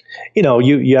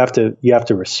 you have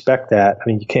to respect that. I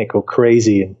mean, you can't go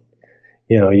crazy and,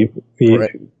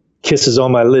 right. Kisses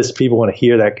on My List. People want to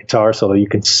hear that guitar solo. You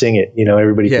can sing it,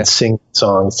 everybody can sing the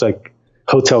song. It's like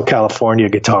Hotel California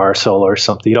guitar solo or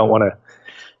something. You don't want to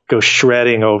go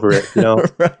shredding over it,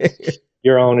 right.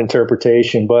 Your own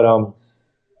interpretation. But,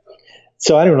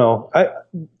 so I don't know.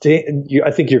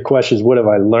 I think your question is, what have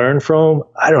I learned from them?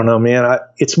 I don't know, man.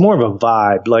 It's more of a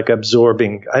vibe, like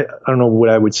absorbing. I don't know what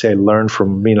I would say learn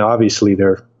from. I mean, obviously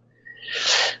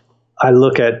I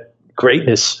look at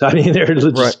greatness. I mean, they're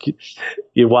just, right.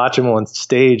 You watch them on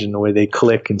stage and the way they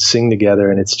click and sing together,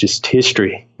 and it's just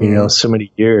history, so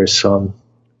many years. So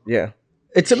yeah,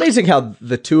 it's amazing how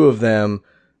the two of them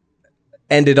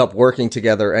ended up working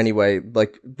together anyway.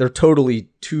 Like, they're totally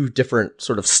two different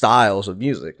sort of styles of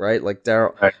music, right? Like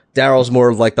Daryl's more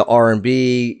of like the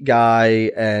R&B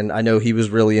guy, and I know he was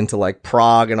really into like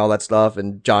prog and all that stuff.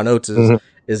 And John Oates is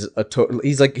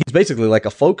he's basically like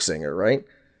a folk singer, right?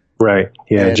 Right.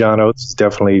 Yeah. And John Oates is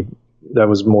definitely, that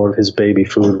was more of his baby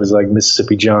food. It was like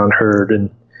Mississippi John Hurt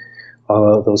and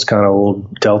all of those kind of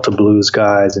old Delta blues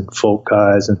guys and folk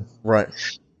guys. And right.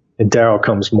 And Daryl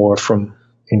comes more from,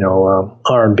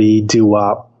 R&B,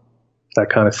 doo-wop, that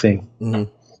kind of thing. Mm-hmm.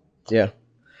 Yeah.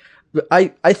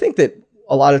 I think that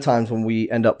a lot of times when we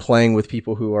end up playing with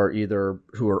people who are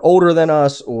older than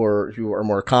us or who are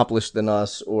more accomplished than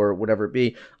us or whatever it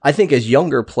be, I think as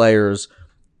younger players,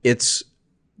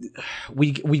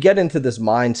 we get into this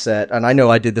mindset, and I know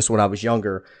I did this when I was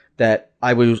younger, that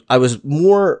I was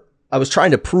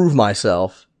trying to prove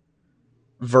myself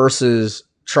versus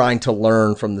trying to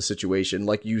learn from the situation.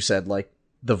 Like you said, like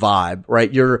the vibe,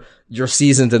 right? You're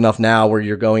seasoned enough now where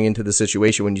you're going into the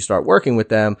situation when you start working with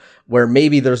them where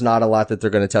maybe there's not a lot that they're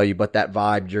going to tell you, but that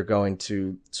vibe, you're going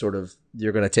to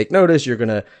take notice. You're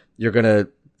going to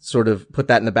sort of put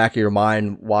that in the back of your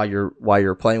mind while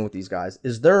you're playing with these guys.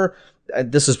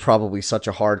 This is probably such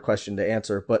a hard question to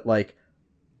answer, but like,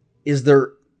 is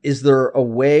there a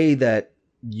way that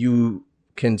you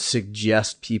can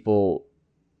suggest people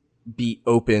be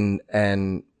open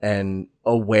and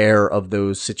aware of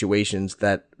those situations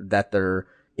that they're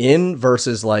in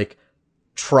versus like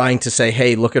trying to say,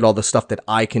 hey, look at all the stuff that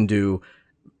I can do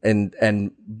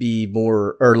and be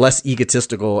more or less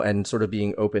egotistical and sort of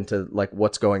being open to like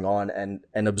what's going on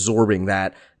and absorbing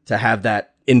that to have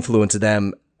that influence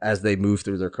them as they move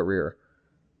through their career?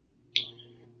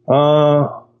 Again,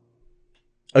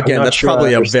 that's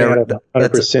probably a very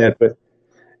 100%, but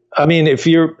I mean,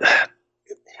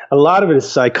 a lot of it is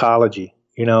psychology,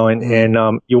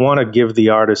 and you want to give the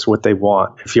artist what they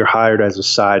want. If you're hired as a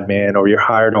sideman or you're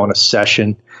hired on a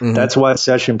session, that's why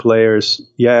session players,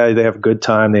 they have good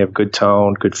time, they have good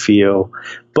tone, good feel,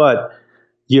 but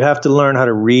you have to learn how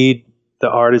to read the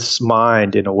artist's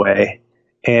mind in a way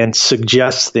and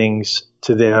suggest things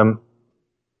to them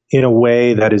in a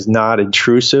way that is not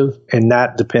intrusive, and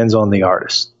that depends on the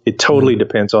artist. It totally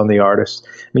depends on the artist.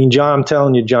 I mean, I'm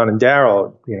telling you, John and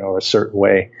Daryl, are a certain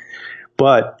way.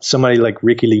 But somebody like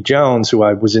Ricky Lee Jones, who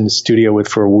I was in the studio with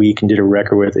for a week and did a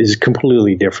record with, is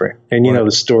completely different. And,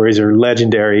 the stories are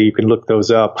legendary. You can look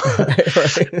those up.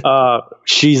 Right.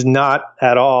 She's not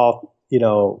at all,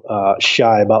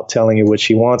 shy about telling you what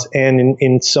she wants. And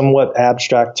in somewhat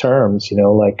abstract terms,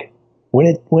 like,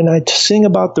 when I sing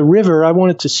about the river, I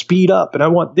want it to speed up and I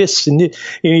want this and this.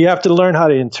 You have to learn how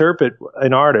to interpret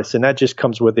an artist, and that just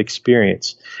comes with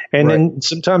experience. And then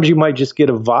sometimes you might just get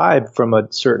a vibe from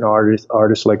a certain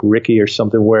artist like Ricky or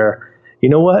something where, you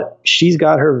know what, she's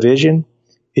got her vision.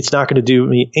 It's not going to do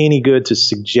me any good to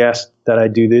suggest that I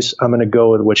do this. I'm going to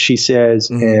go with what she says,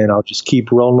 and I'll just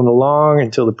keep rolling along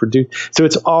until the produce. So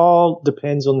it's all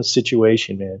depends on the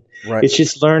situation, man. Right. It's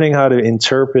just learning how to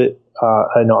interpret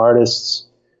an artist's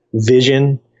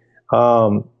vision.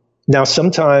 Now,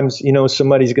 sometimes,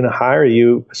 somebody's going to hire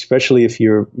you, especially if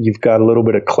you've got a little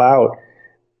bit of clout.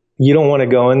 you don't want to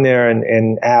go in there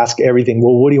and ask everything.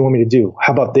 Well, what do you want me to do?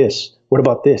 How about this? What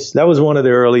about this? That was one of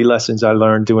the early lessons I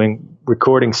learned doing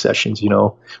recording sessions.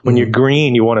 When you're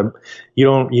green,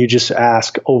 you just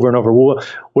ask over and over. Well,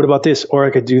 what about this? Or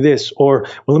I could do this. Or,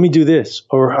 well, let me do this.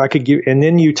 Or I could give, and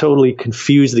then you totally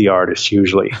confuse the artist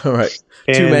usually. All right.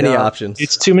 Too many options.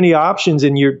 It's too many options,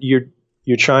 and you're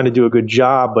trying to do a good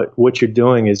job, but what you're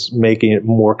doing is making it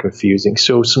more confusing.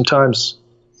 So sometimes,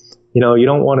 you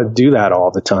don't want to do that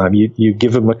all the time. You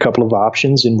give them a couple of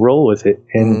options and roll with it.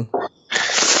 And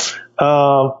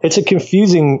it's a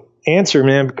confusing answer,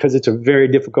 man, because it's a very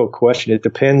difficult question. It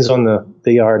depends on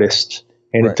the artist,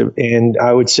 and right. And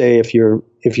I would say if you're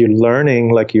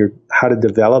learning how to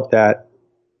develop that,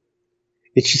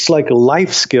 it's just like a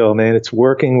life skill, man. It's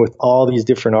working with all these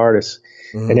different artists,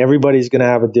 and everybody's going to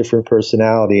have a different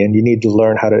personality, and you need to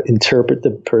learn how to interpret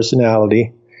the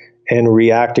personality and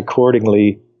react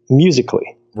accordingly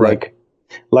musically. Right.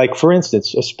 Like for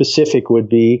instance, a specific would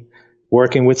be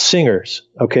working with singers.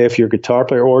 Okay. If you're a guitar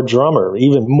player or a drummer,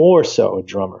 even more so a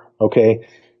drummer. Okay.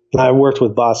 And I worked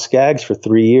with Boz Scaggs for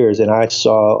 3 years, and I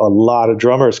saw a lot of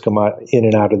drummers come in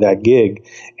and out of that gig.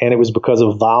 And it was because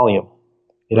of volume.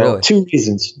 Really? 2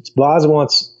 reasons. Boz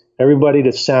wants everybody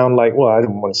to sound like, well, I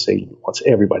don't want to say he wants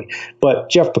everybody, but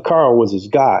Jeff Porcaro was his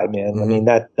guy, man. I mean,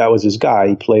 that was his guy.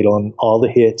 He played on all the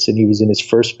hits, and he was in his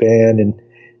first band. And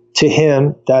to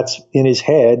him, that's in his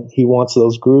head. He wants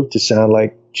those grooves to sound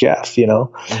like Jeff,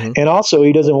 and also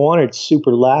he doesn't want it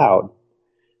super loud.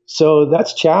 So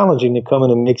that's challenging to come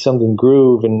in and make something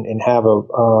groove and have a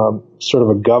sort of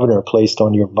a governor placed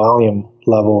on your volume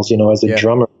levels, as a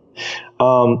drummer.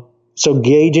 So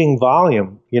gauging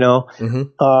volume,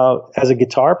 as a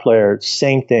guitar player,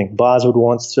 same thing. Boz would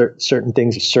want certain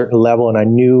things a certain level, and I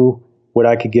knew what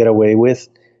I could get away with.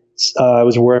 I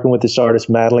was working with this artist,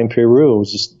 Madeleine Peru. It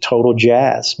was just total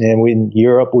jazz, man. In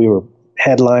Europe, we were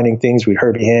headlining things with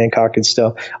Herbie Hancock and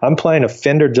stuff. I'm playing a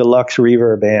Fender Deluxe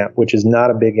Reverb amp, which is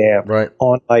not a big amp, right,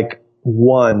 on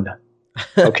one.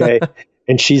 Okay.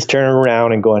 And she's turning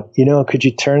around and going, could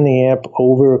you turn the amp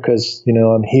over? Because,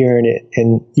 I'm hearing it.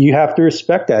 And you have to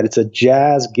respect that. It's a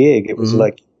jazz gig. It was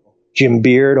like Jim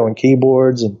Beard on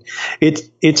keyboards. And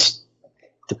it's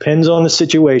depends on the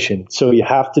situation. So you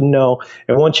have to know.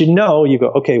 And once you know, you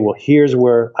go, okay, well, here's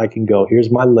where I can go. Here's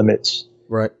my limits.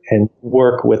 Right. And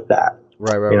work with that.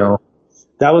 Right.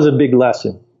 That was a big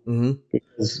lesson.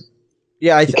 Because you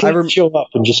can't show up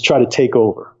and just try to take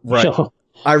over. Right.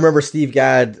 I remember Steve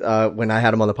Gadd, when I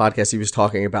had him on the podcast, he was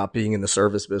talking about being in the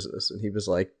service business, and he was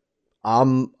like,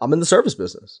 I'm in the service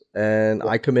business, and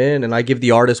I come in and I give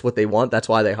the artist what they want. That's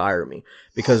why they hire me,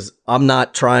 because I'm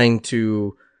not trying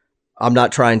to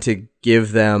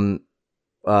give them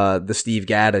the Steve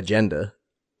Gadd agenda.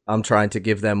 I'm trying to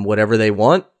give them whatever they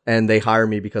want, and they hire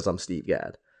me because I'm Steve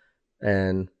Gadd.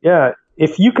 And yeah,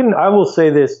 if you can, I will say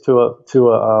this to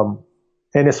a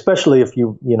and especially if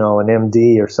you an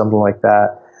MD or something like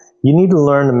that, you need to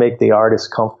learn to make the artist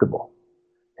comfortable.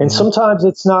 And sometimes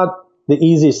it's not the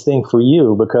easiest thing for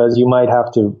you, because you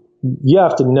have to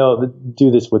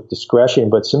do this with discretion,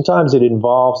 but sometimes it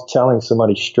involves telling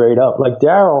somebody straight up. Like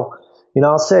Daryl,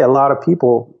 I'll say a lot of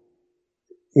people,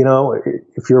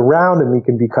 if you're around him, he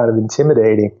can be kind of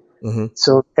intimidating.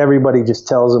 So everybody just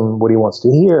tells him what he wants to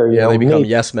hear. They become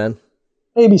yes men.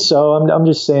 Maybe so. I'm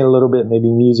just saying a little bit, maybe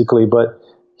musically, but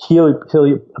he'll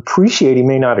appreciate. He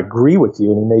may not agree with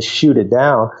you, and he may shoot it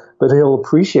down, but he'll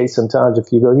appreciate sometimes if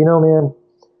you go, man,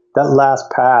 that last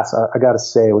pass, I got to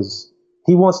say,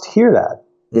 he wants to hear that.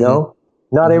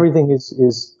 Not everything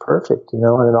is perfect, and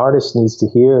an artist needs to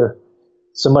hear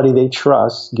somebody they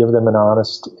trust give them an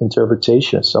honest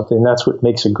interpretation of something. And that's what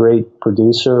makes a great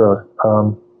producer,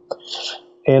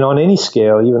 and on any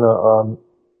scale,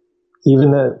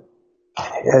 even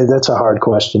that's a hard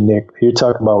question, Nick. You're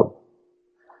talking about,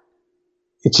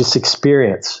 it's just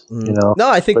experience, No,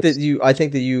 I think that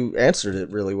you answered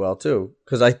it really well too.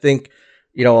 Because I think,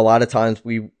 a lot of times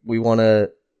we're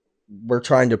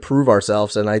trying to prove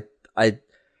ourselves, and I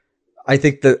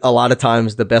think that a lot of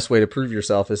times the best way to prove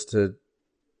yourself is to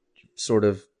sort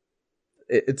of,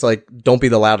 it's like, don't be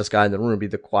the loudest guy in the room, be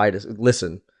the quietest.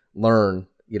 Listen, learn,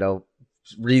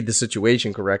 read the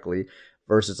situation correctly.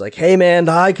 Versus like, hey man,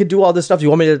 I could do all this stuff. Do you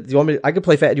want me to, I could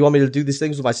play fat. Do you want me to do these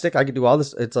things with my stick? I could do all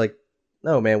this. It's like,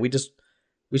 no, man, we just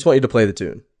want you to play the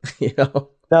tune,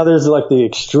 Now there's like the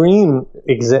extreme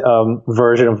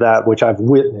version of that, which I've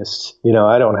witnessed.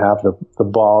 I don't have the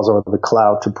balls or the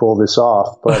clout to pull this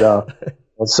off, but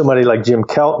somebody like Jim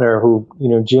Keltner, who,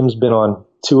 Jim's been on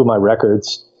 2 of my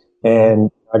records,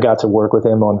 and I got to work with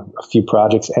him on a few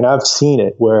projects, and I've seen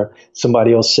it where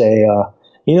somebody will say,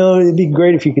 it'd be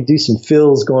great if you could do some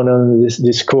fills going on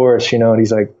this chorus, And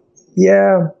he's like,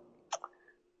 yeah,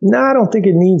 no, I don't think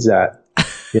it needs that.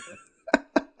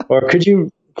 Or could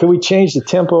we change the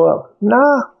tempo up?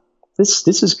 Nah, this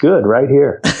is good right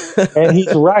here. And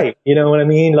he's right. You know what I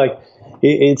mean? Like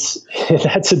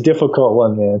that's a difficult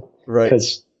one, man. Right.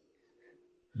 Because,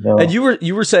 and you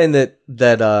were saying that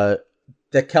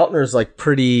Keltner's like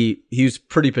he's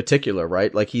pretty particular,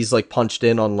 right? Like he's like punched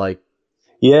in on like.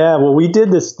 Yeah. Well, we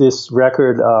did this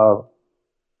record.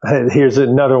 Here's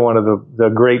another one of the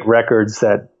great records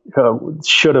that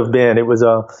should have been. It was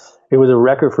a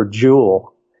record for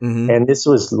Jewel. Mm-hmm. And this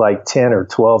was like 10 or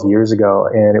 12 years ago,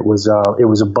 and it was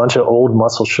a bunch of old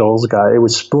Muscle Shoals guys. It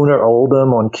was Spooner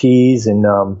Oldham on keys, and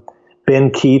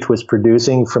Ben Keith was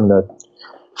producing from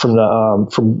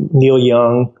Neil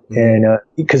Young, mm-hmm. and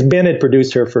because Ben had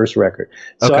produced her first record.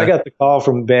 So I got the call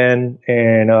from Ben,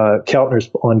 and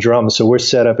Keltner's on drums. So we're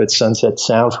set up at Sunset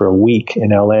Sound for a week in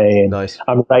LA, and nice.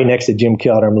 I'm right next to Jim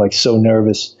Keltner. I'm like so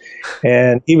nervous.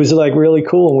 And he was like really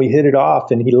cool, and we hit it off,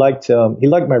 and he liked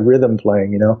my rhythm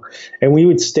playing, and we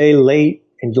would stay late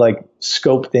and like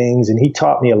scope things, and he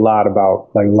taught me a lot about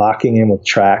like locking in with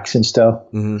tracks and stuff.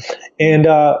 Mm-hmm. And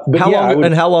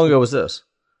how long ago was this?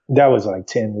 That was like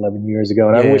 10, 11 years ago,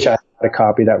 and I wish I had a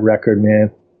copy of that record,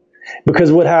 man.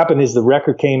 Because what happened is the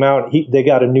record came out, they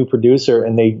got a new producer,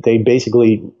 and they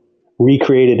basically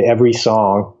recreated every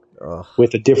song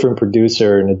with a different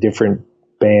producer and a different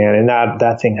band, and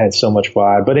that thing had so much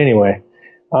vibe. But anyway,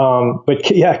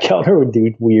 Keltner would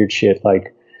do weird shit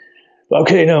like,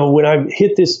 okay, no, when I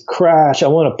hit this crash, I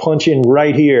want to punch in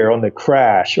right here on the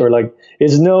crash, or like,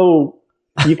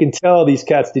 you can tell these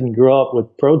cats didn't grow up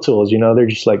with Pro Tools, they're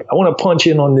just like, I want to punch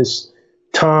in on this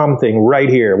tom thing right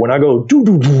here when I go do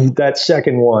that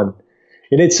second one,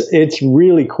 and it's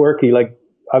really quirky. Like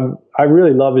I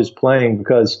really love his playing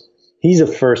because he's a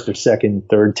first or second,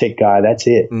 third take guy. That's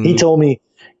it. Mm-hmm.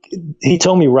 He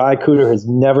told me Ry Cooder has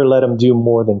never let him do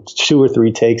more than 2 or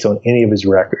 3 takes on any of his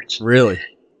records. Really?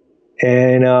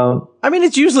 And I mean,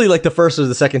 it's usually like the first or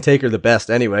the second take are the best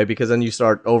anyway, because then you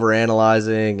start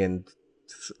overanalyzing and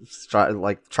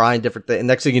trying different things. And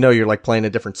next thing you know, you're like playing a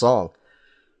different song.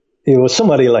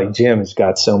 Somebody like Jim has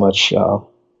got so much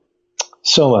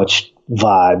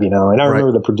vibe, and I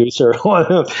remember the producer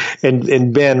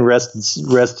and Ben, rest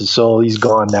his soul, he's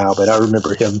gone now, but I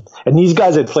remember him, and these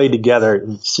guys had played together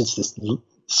since the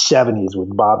 70s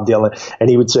with Bob Dylan, and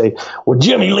he would say, well,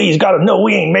 Jimmy Lee's got to know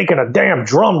we ain't making a damn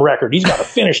drum record, he's got to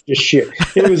finish this shit.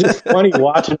 It was just funny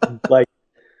watching him, like,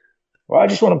 well, I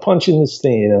just want to punch in this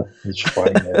thing, it's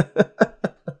funny, man.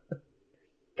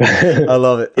 I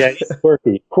love it. Yeah, he's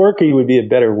quirky would be a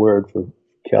better word for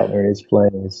Keltner, and his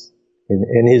playing is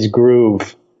and his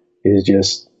groove is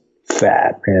just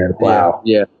fat, man. Wow.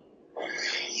 Yeah.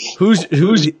 Who's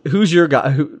your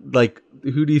guy? Who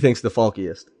do you think's the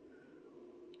funkiest?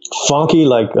 Funky,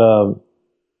 like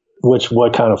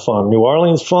what kind of funk? New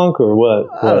Orleans funk or what?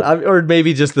 Or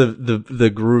maybe just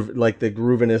the groove, like the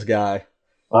groovinest guy.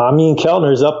 I mean,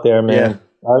 Keltner's up there, man.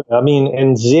 Yeah. I mean,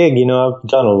 and Zig, I've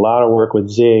done a lot of work with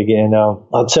Zig, and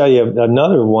I'll tell you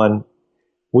another one.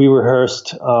 We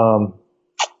rehearsed.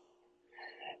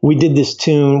 We did this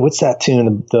tune. What's that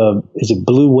tune? Is it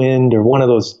Blue Wind or one of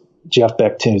those Jeff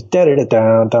Beck tunes? What's that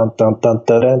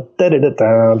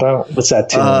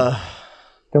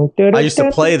tune? I used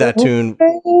to play that tune.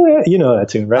 You know that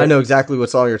tune, right? I know exactly what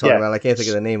song you're talking about. I can't think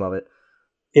of the name of it.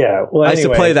 Yeah. Well, I used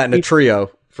to play that in a trio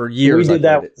for years. We did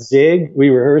that with Zig. We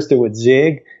rehearsed it with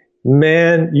Zig.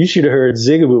 Man, you should have heard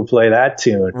Zigaboo play that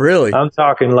tune. Really? I'm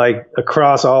talking like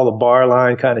across all the bar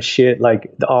line kind of shit,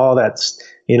 like all that's,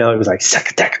 it was like,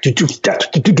 it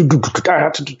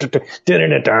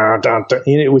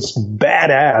was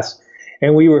badass.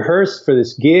 And we rehearsed for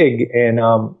this gig, and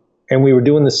we were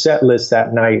doing the set list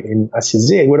that night. And I said,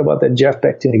 Zig, what about that Jeff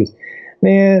Beck tune? He goes,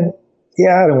 man,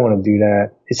 I don't want to do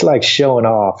that. It's like showing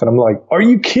off. And I'm like, are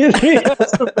you kidding me?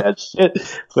 That's some bad shit.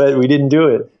 But we didn't do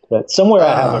it. But somewhere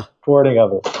I have a recording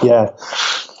of it. Yeah.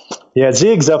 Yeah,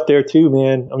 Zig's up there too,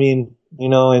 man. I mean,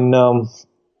 and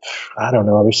I don't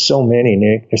know. There's so many,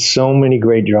 Nick. There's so many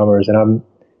great drummers. And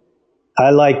I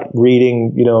like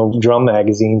reading, drum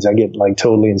magazines. I get like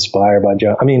totally inspired by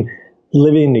drum. I mean,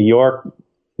 living in New York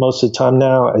most of the time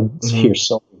now, I hear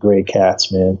so many great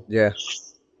cats, man. Yeah.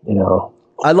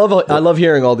 I love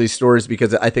hearing all these stories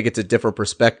because I think it's a different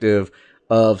perspective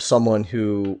of someone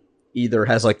who either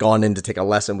has like gone in to take a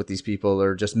lesson with these people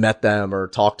or just met them or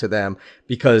talked to them,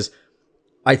 because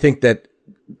I think that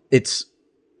it's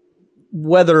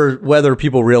whether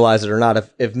people realize it or not,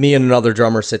 if me and another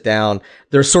drummer sit down,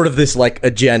 there's sort of this like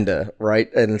agenda,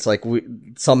 right? And it's like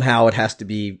somehow it has to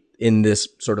be in this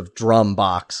sort of drum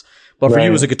box. But for Right.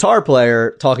 you as a guitar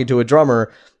player talking to a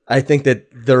drummer, I think that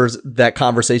that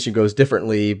conversation goes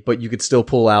differently, but you could still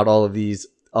pull out all of these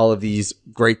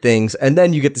great things. And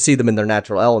then you get to see them in their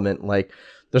natural element. Like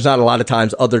there's not a lot of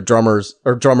times other drummers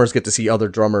get to see other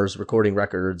drummers recording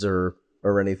records or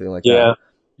anything like that.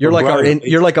 You're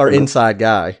like our inside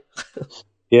guy.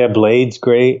 Yeah, Blade's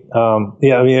great.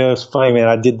 Yeah, I mean, it was funny, man.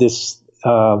 I did this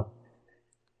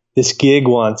gig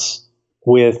once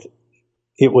with,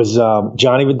 it was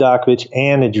Johnny Vodakovich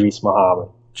and Idris Muhammad,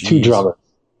 two drummers.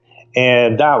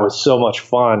 And that was so much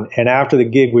fun. And after the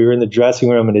gig, we were in the dressing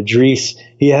room, and Idris,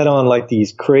 he had on like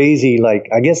these crazy, like,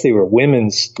 I guess they were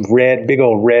women's big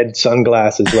old red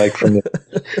sunglasses, like from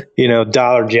the,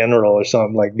 Dollar General or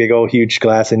something, like big old huge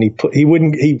glass. And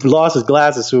he lost his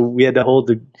glasses. So we had to hold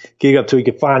the gig up till he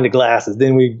could find the glasses.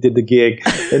 Then we did the gig.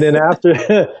 And then after,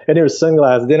 and there were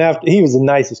sunglasses. Then after, he was the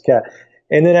nicest cat.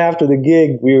 And then after the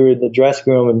gig, we were in the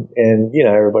dressing room, and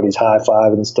everybody's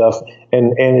high-fiving and stuff.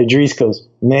 And Idris goes,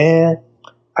 man,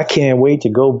 I can't wait to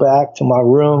go back to my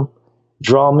room,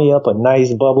 draw me up a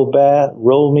nice bubble bath,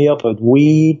 roll me up a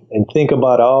weed, and think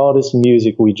about all this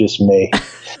music we just made.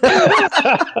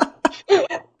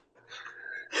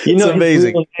 It's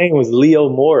amazing. His name was Leo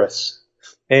Morris,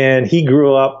 and he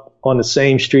grew up on the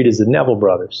same street as the Neville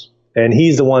brothers. And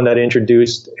he's the one that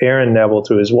introduced Aaron Neville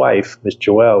to his wife, Miss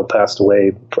Joelle, who passed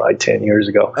away probably 10 years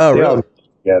ago. Oh, really?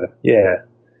 Together. Yeah.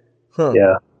 Huh.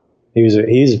 Yeah.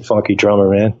 He's a funky drummer,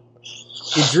 man.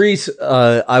 Idris,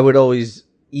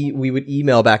 we would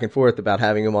email back and forth about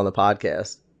having him on the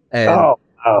podcast. And,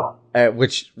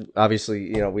 which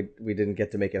obviously, we didn't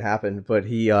get to make it happen, but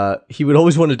he would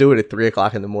always want to do it at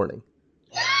 3:00 in the morning.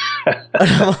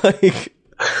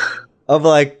 I'm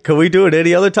like, can we do it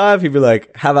any other time? He'd be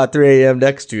like, how about 3 a.m.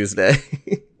 next Tuesday?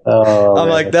 I'm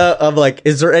like, no. I'm like,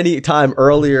 is there any time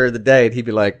earlier in the day? And he'd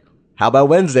be like, how about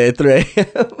Wednesday at 3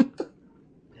 a.m.?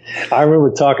 I remember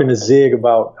talking to Zig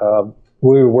about,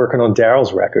 we were working on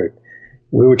Daryl's record.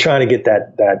 We were trying to get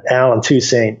that Alan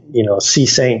Toussaint, C.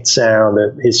 Saint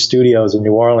sound, his studios in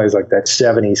New Orleans, like that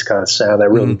 70s kind of sound, that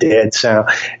real dead sound.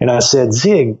 And I said,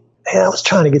 Zig, man, I was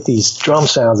trying to get these drum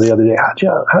sounds the other day.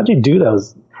 How'd you do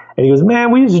those? And he goes,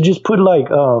 man, we used to just put like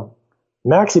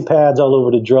maxi pads all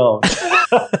over the drums.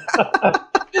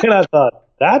 And I thought,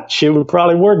 that shit would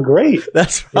probably work great.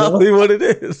 That's probably what it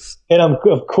is. And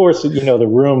of course, the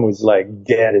room was like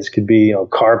dead as could be,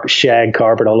 shag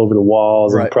carpet all over the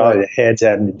walls. Right, and probably the heads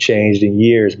hadn't been changed in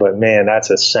years. But man, that's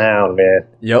a sound, man.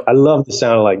 Yep. I love the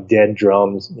sound of like dead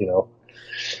drums,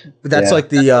 That's like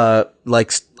the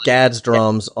Gad's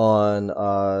drums on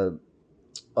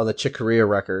the Chick Corea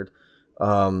record.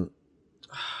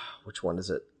 Which one is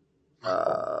it?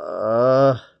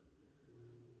 I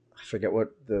forget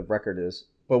what the record is,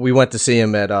 but we went to see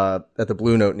him at the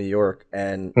Blue Note, New York,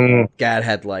 and Gad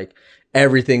had like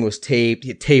everything was taped.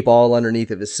 He had tape all underneath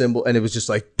of his cymbal, and it was just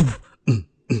like,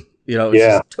 it's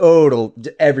just total.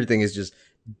 Everything is just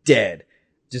dead,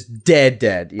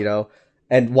 dead.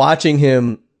 And watching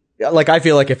him, like, I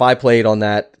feel like if I played on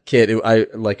that kit,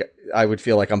 I would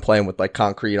feel like I'm playing with like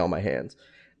concrete on my hands.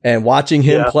 And watching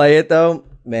him play it, though,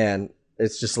 man,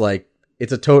 it's just like,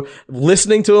 it's a total.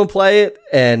 Listening to him play it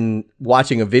and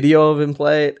watching a video of him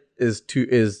play it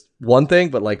is one thing,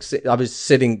 but like I was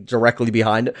sitting directly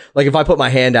behind it. Like if I put my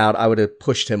hand out, I would have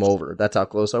pushed him over. That's how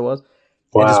close I was.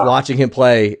 Wow. And just watching him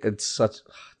play, it's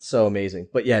so amazing.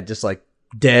 But yeah, just like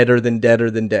deader than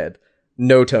dead.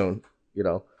 No tone,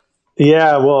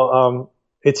 Yeah, well,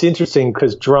 it's interesting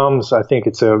because drums, I think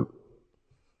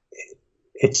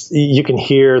you can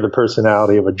hear the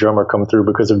personality of a drummer come through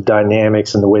because of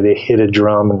dynamics and the way they hit a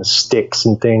drum and the sticks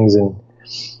and things. And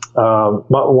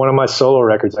one of my solo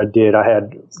records I had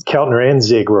Keltner and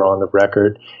Zig were on the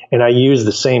record, and I used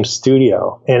the same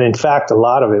studio. And in fact, a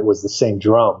lot of it was the same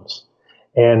drums.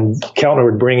 And Keltner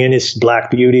would bring in his Black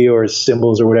Beauty or his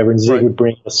cymbals or whatever, and Zig would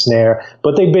bring a snare.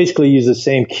 But they basically use the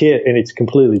same kit, and it's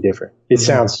completely different. It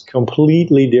sounds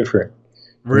completely different.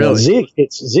 Really? Zig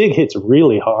hits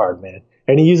really hard, man.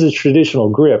 And he uses traditional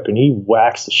grip, and he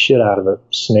whacks the shit out of a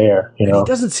snare. And he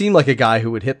doesn't seem like a guy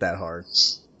who would hit that hard.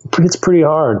 It's pretty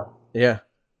hard. Yeah.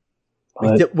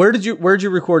 Where did you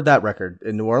record that record?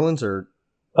 In New Orleans or?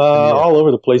 All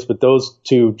over the place, but those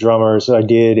two drummers I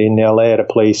did in LA at a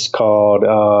place called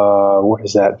what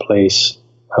is that place?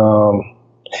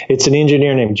 It's an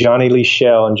engineer named Johnny Lee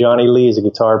Shell, and Johnny Lee is a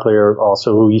guitar player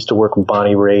also who used to work with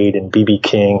Bonnie Raitt and B.B.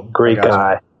 King. Great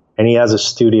guy, and he has a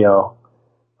studio.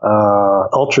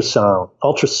 Ultratone.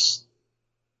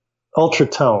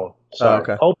 Sorry.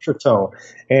 Okay. Ultratone,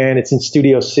 and it's in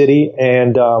Studio City.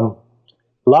 And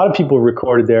A lot of people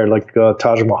recorded there, like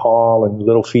Taj Mahal and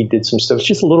Little Feat did some stuff. It's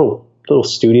just a little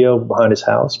studio behind his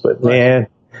house. But man,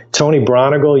 Tony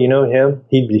Bronigal, you know him?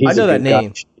 He's I know that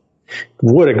name. Guy.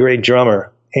 What a great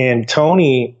drummer. And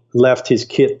Tony left his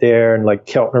kit there, and like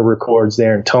Keltner records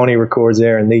there and Tony records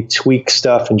there, and they tweak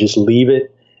stuff and just leave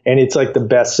it. And it's like the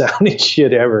best sounding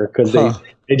shit ever because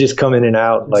they just come in and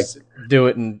out, like do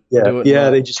it and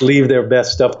they just leave their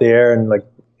best stuff there, and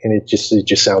it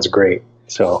just sounds great.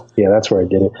 So yeah, that's where I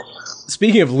did it.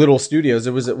 Speaking of little studios,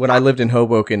 it was when I lived in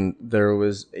Hoboken, there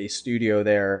was a studio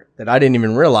there that I didn't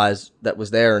even realize that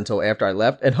was there until after I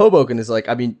left. And Hoboken is like,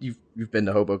 I mean, you've been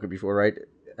to Hoboken before, right?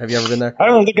 Have you ever been there? I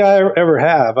don't think I ever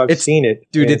have. I've seen it.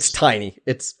 Dude, it's tiny.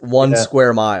 It's 1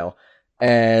 square mile.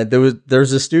 And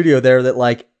there's a studio there that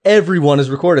like everyone is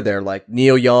recorded there, like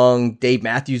Neil Young, Dave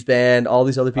Matthews Band, all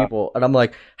these other people. And I'm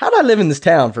like, how did I live in this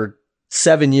town for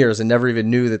 7 years and never even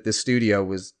knew that this studio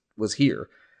was here?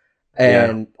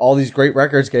 And all these great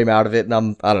records came out of it.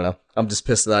 And I don't know. I'm just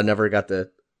pissed that I never got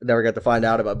to find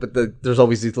out about it. But there's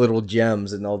always these little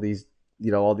gems in all these,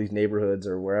 all these neighborhoods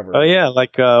or wherever. Oh yeah.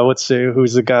 Like,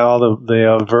 who's the guy, all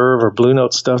the Verve or Blue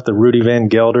Note stuff, the Rudy Van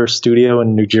Gelder studio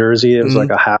in New Jersey. It was like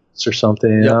a house or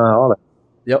something. Yep. All that.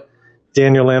 Yep.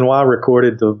 Daniel Lanois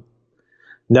recorded the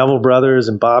Neville Brothers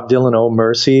and Bob Dylan, Oh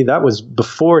Mercy. That was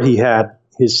before he had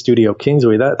his studio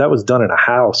Kingsway. That was done in a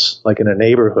house, like in a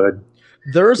neighborhood.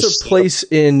 There's a place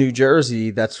in New Jersey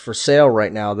that's for sale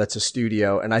right now that's a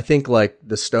studio, and I think like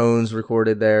the Stones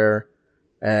recorded there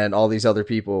and all these other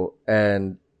people,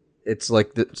 and it's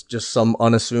like it's just some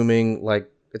unassuming, like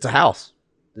it's a house.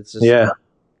 It's just,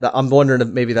 I'm wondering if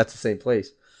maybe that's the same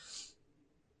place.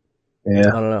 Yeah.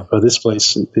 I don't know. Oh, this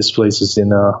place is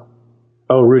in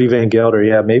Rudy Van Gelder.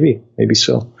 Yeah, maybe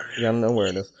so. Yeah, I don't know where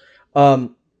it is.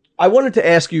 I wanted to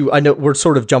ask you, I know we're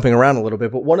sort of jumping around a little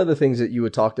bit, but one of the things that you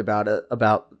had talked about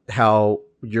how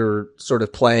you're sort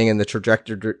of playing and the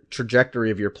trajectory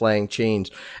of your playing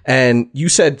changed. And you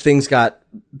said things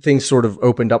sort of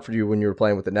opened up for you when you were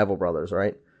playing with the Neville Brothers,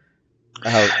 right?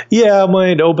 Yeah,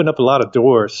 it opened up a lot of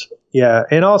doors. Yeah.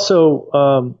 And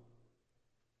also,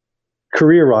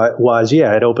 career-wise,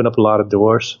 it opened up a lot of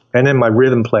doors. And then my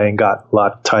rhythm playing got a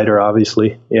lot tighter,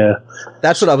 obviously. Yeah.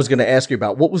 That's what I was going to ask you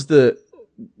about. What was the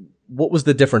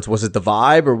difference? Was it the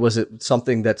vibe, or was it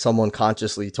something that someone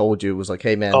consciously told you was like,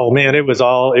 hey man? Oh man, it was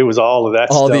all of that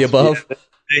all stuff. The above.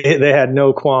 Yeah, they had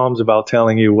no qualms about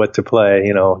telling you what to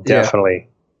play, definitely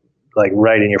like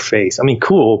right in your face. I mean,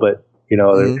 cool, but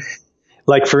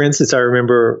like for instance, I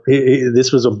remember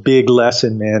this was a big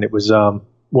lesson, man. It was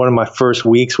one of my first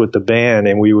weeks with the band,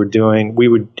 and we would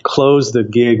close the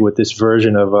gig with this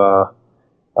version of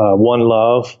One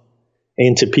Love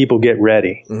into People Get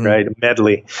Ready, right? A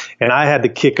medley. And I had to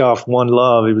kick off One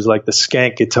Love. It was like the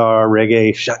skank guitar,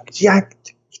 reggae.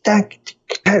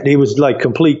 It was like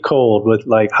complete cold with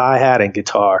like hi-hat and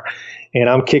guitar. And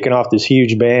I'm kicking off this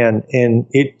huge band, and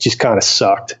it just kind of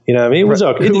sucked. You know what I mean? It was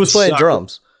okay. Who was playing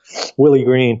drums? Willie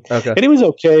Green. Okay. And it was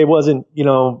okay. It wasn't,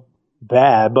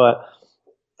 bad. But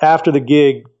after the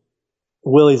gig,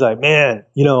 Willie's like, man,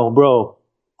 bro,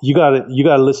 you gotta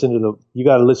listen to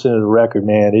the record,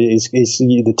 man. It's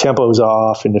the tempo's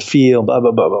off and the feel, blah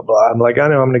blah blah blah blah. I'm like, I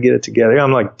know I'm gonna get it together.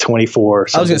 I'm like 24.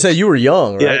 I was gonna say you were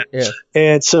young, right? Yeah.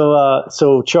 And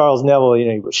so Charles Neville,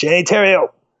 he goes, Shane Terrio,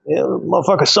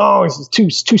 motherfucker, songs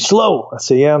is too slow. I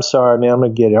said, yeah, I'm sorry, man. I'm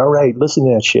gonna get it. All right, listen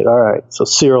to that shit. All right. So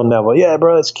Cyril Neville, yeah,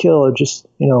 bro, it's killer. Just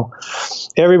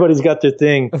everybody's got their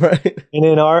thing. Right. And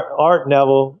then Art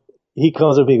Neville, he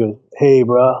comes up, he goes, hey,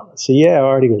 bro. I said, yeah,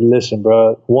 Art. He goes, listen,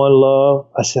 bro, One Love.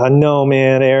 I said, I know,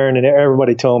 man, Aaron, and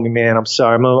everybody told me, man, I'm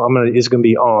sorry. It's going to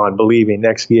be on, believe me,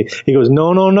 next year. He goes,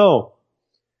 no.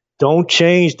 Don't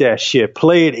change that shit.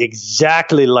 Play it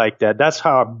exactly like that. That's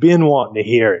how I've been wanting to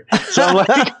hear it. So I'm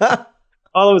like,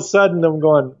 all of a sudden I'm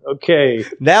going, okay.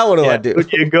 Now what do I do? What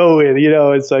do you go with?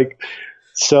 It's like,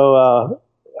 so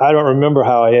I don't remember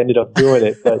how I ended up doing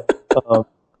it, but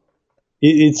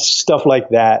it's stuff like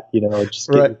that, just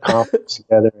getting confidence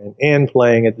together and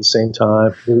playing at the same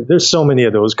time. There's so many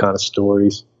of those kind of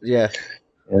stories. Yeah.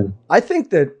 And I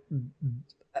think that,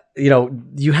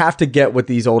 you have to get with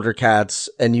these older cats,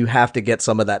 and you have to get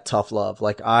some of that tough love.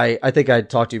 Like I think I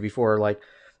talked to you before, like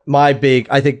I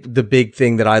think the big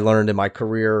thing that I learned in my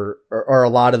career, or a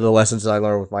lot of the lessons that I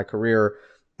learned with my career,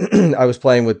 I was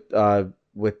playing with the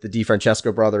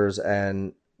DiFrancesco brothers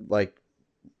and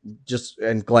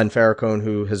and Glenn Farrakhan,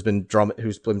 who's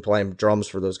been playing drums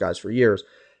for those guys for years.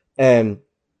 And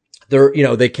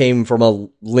they came from a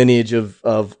lineage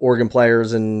of organ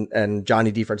players, and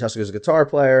Johnny DiFrancesco is a guitar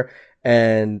player,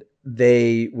 and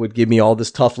they would give me all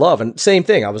this tough love. And same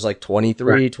thing. I was like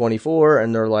 23, 24,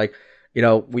 and they're like, you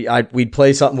know, we'd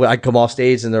play something. I'd come off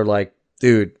stage and they're like,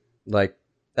 dude, like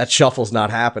that shuffle's not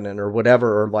happening or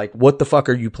whatever. Or like, what the fuck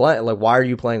are you playing? Like, why are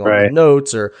you playing all these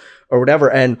notes or whatever?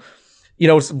 And, you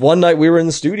know, one night we were in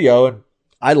the studio and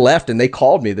I left and they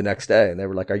called me the next day and they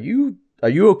were like, are you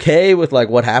okay with like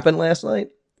what happened last night?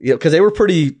 You know, cause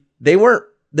they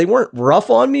weren't rough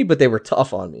on me, but they were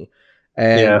tough on me.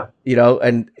 And, you know,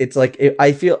 and it's like,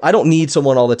 I feel I don't need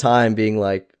someone all the time being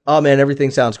like, oh man,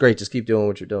 everything sounds great. Just keep doing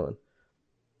what you're doing.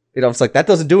 You know, it's like, that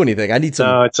doesn't do anything. I need some,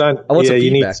 I want some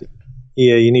feedback.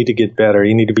 You need to get better.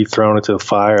 You need to be thrown into the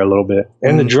fire a little bit.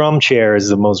 And the drum chair is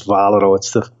the most volatile.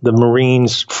 It's the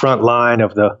Marines front line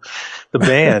of the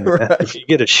band. Right. If you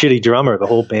get a shitty drummer, the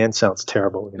whole band sounds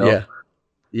terrible, you know?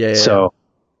 Yeah. So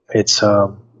it's,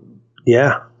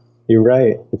 you're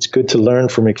right. It's good to learn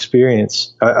from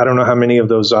experience. I don't know how many of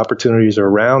those opportunities are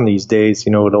around these days,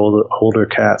 you know, with older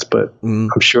cats, but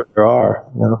I'm sure there are,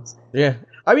 you know? Yeah.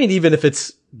 I mean, even if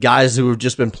it's guys who have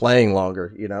just been playing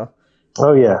longer, you know?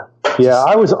 Oh yeah. Yeah.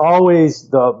 I was always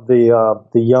the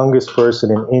youngest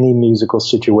person in any musical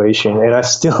situation. And I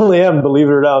still am, believe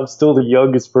it or not, I'm still the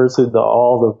youngest person to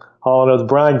all of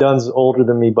Brian Dunn's older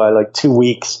than me by like 2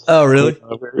 weeks. Oh, really?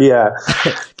 Yeah.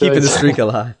 Keeping the streak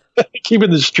alive.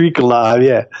 Keeping the streak alive,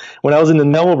 yeah. When I was in the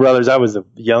Neville Brothers, I was the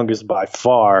youngest by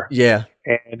far. Yeah.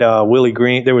 And Willie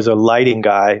Green, there was a lighting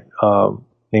guy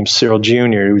named Cyril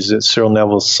Jr., who was Cyril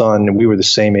Neville's son, and we were the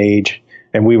same age,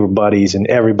 and we were buddies, and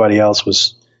everybody else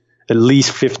was at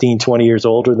least 15, 20 years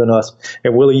older than us.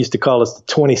 And Willie used to call us the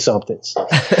 20-somethings.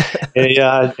 And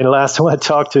last time I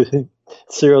talked to him,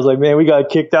 Cyril's like, man, we got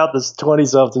kicked out this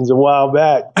 20-somethings a while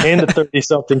back, and the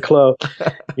 30-something club,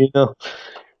 you know.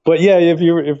 But yeah, if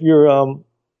you're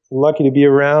lucky to be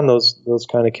around those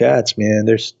kind of cats, man,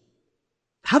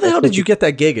 how the hell did you get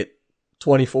that gig at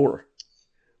 24?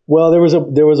 Well, there was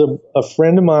a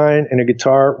friend of mine and a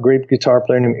great guitar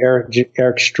player named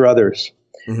Eric Struthers,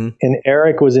 and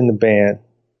Eric was in the band,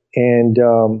 and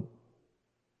you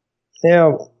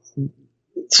know,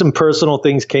 some personal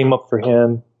things came up for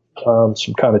him,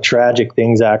 some kind of tragic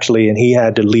things actually, and he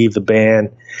had to leave the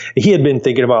band. He had been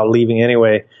thinking about leaving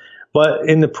anyway. But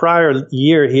in the prior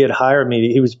year, he had hired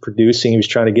me. He was producing. He was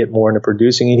trying to get more into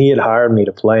producing, and he had hired me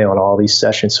to play on all these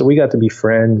sessions. So we got to be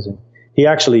friends. And he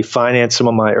actually financed some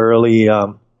of my early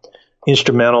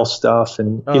instrumental stuff,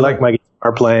 and he liked my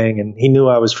guitar playing. And he knew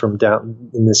I was from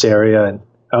down in this area, and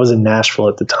I was in Nashville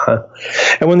at the time.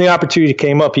 And when the opportunity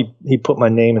came up, he put my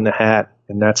name in the hat,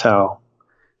 and that's how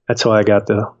I got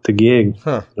the gig.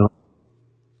 Huh. You know?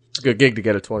 It's a good gig to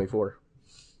get at 24.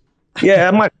 Yeah,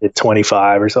 I might have been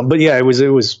 25 or something, but yeah, it was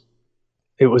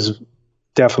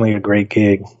definitely a great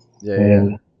gig,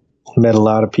 and met a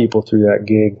lot of people through that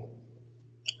gig.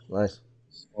 Nice.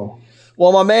 So.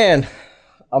 Well, my man,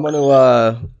 I'm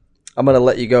gonna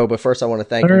let you go, but first I want to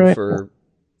thank you for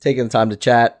taking the time to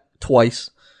chat twice.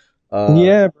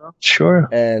 Yeah, bro, sure.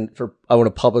 And I want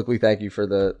to publicly thank you for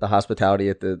the hospitality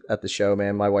at the show,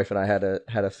 man. My wife and I had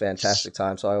a fantastic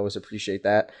time, so I always appreciate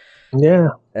that. Yeah,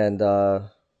 and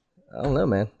I don't know,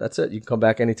 man. That's it. You can come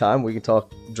back anytime. We can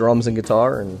talk drums and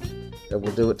guitar, and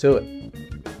we'll do it to it.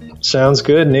 Sounds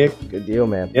good, Nick. Good deal,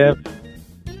 man. Yeah.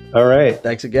 All right.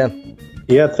 Thanks again.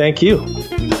 Yeah, thank you.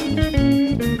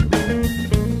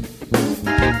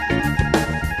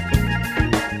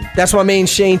 That's my main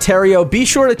Shane Theriot. Be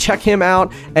sure to check him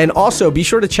out, and also be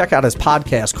sure to check out his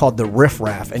podcast called The Riff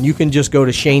Raff, and you can just go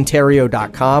to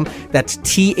ShaneTheriot.com. That's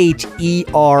THERIOT,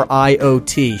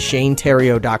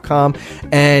 ShaneTheriot.com,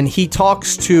 and he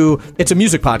talks to, it's a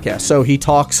music podcast, so he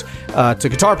talks to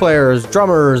guitar players,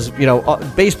 drummers, you know,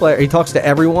 bass player. He talks to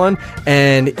everyone,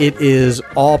 and it is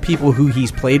all people who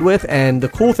he's played with, and the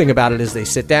cool thing about it is they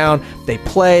sit down, they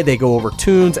play, they go over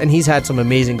tunes, and he's had some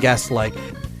amazing guests like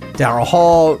Daryl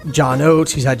Hall, John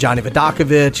Oates, he's had Johnny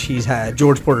Vodakovich, he's had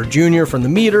George Porter Jr. from the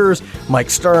Meters, Mike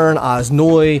Stern, Oz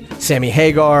Noy, Sammy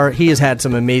Hagar. He has had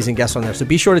some amazing guests on there, so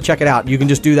be sure to check it out. You can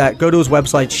just do that. Go to his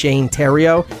website, Shane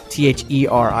Theriot,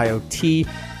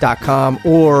 THERIOT.com,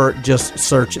 or just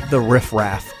search The Riff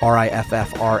Raff,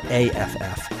 RIFFRAFF,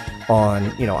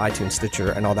 on, you know, iTunes,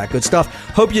 Stitcher, and all that good stuff.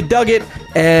 Hope you dug it,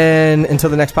 and until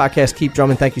the next podcast, keep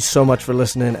drumming. Thank you so much for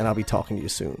listening, and I'll be talking to you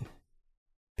soon.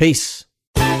 Peace.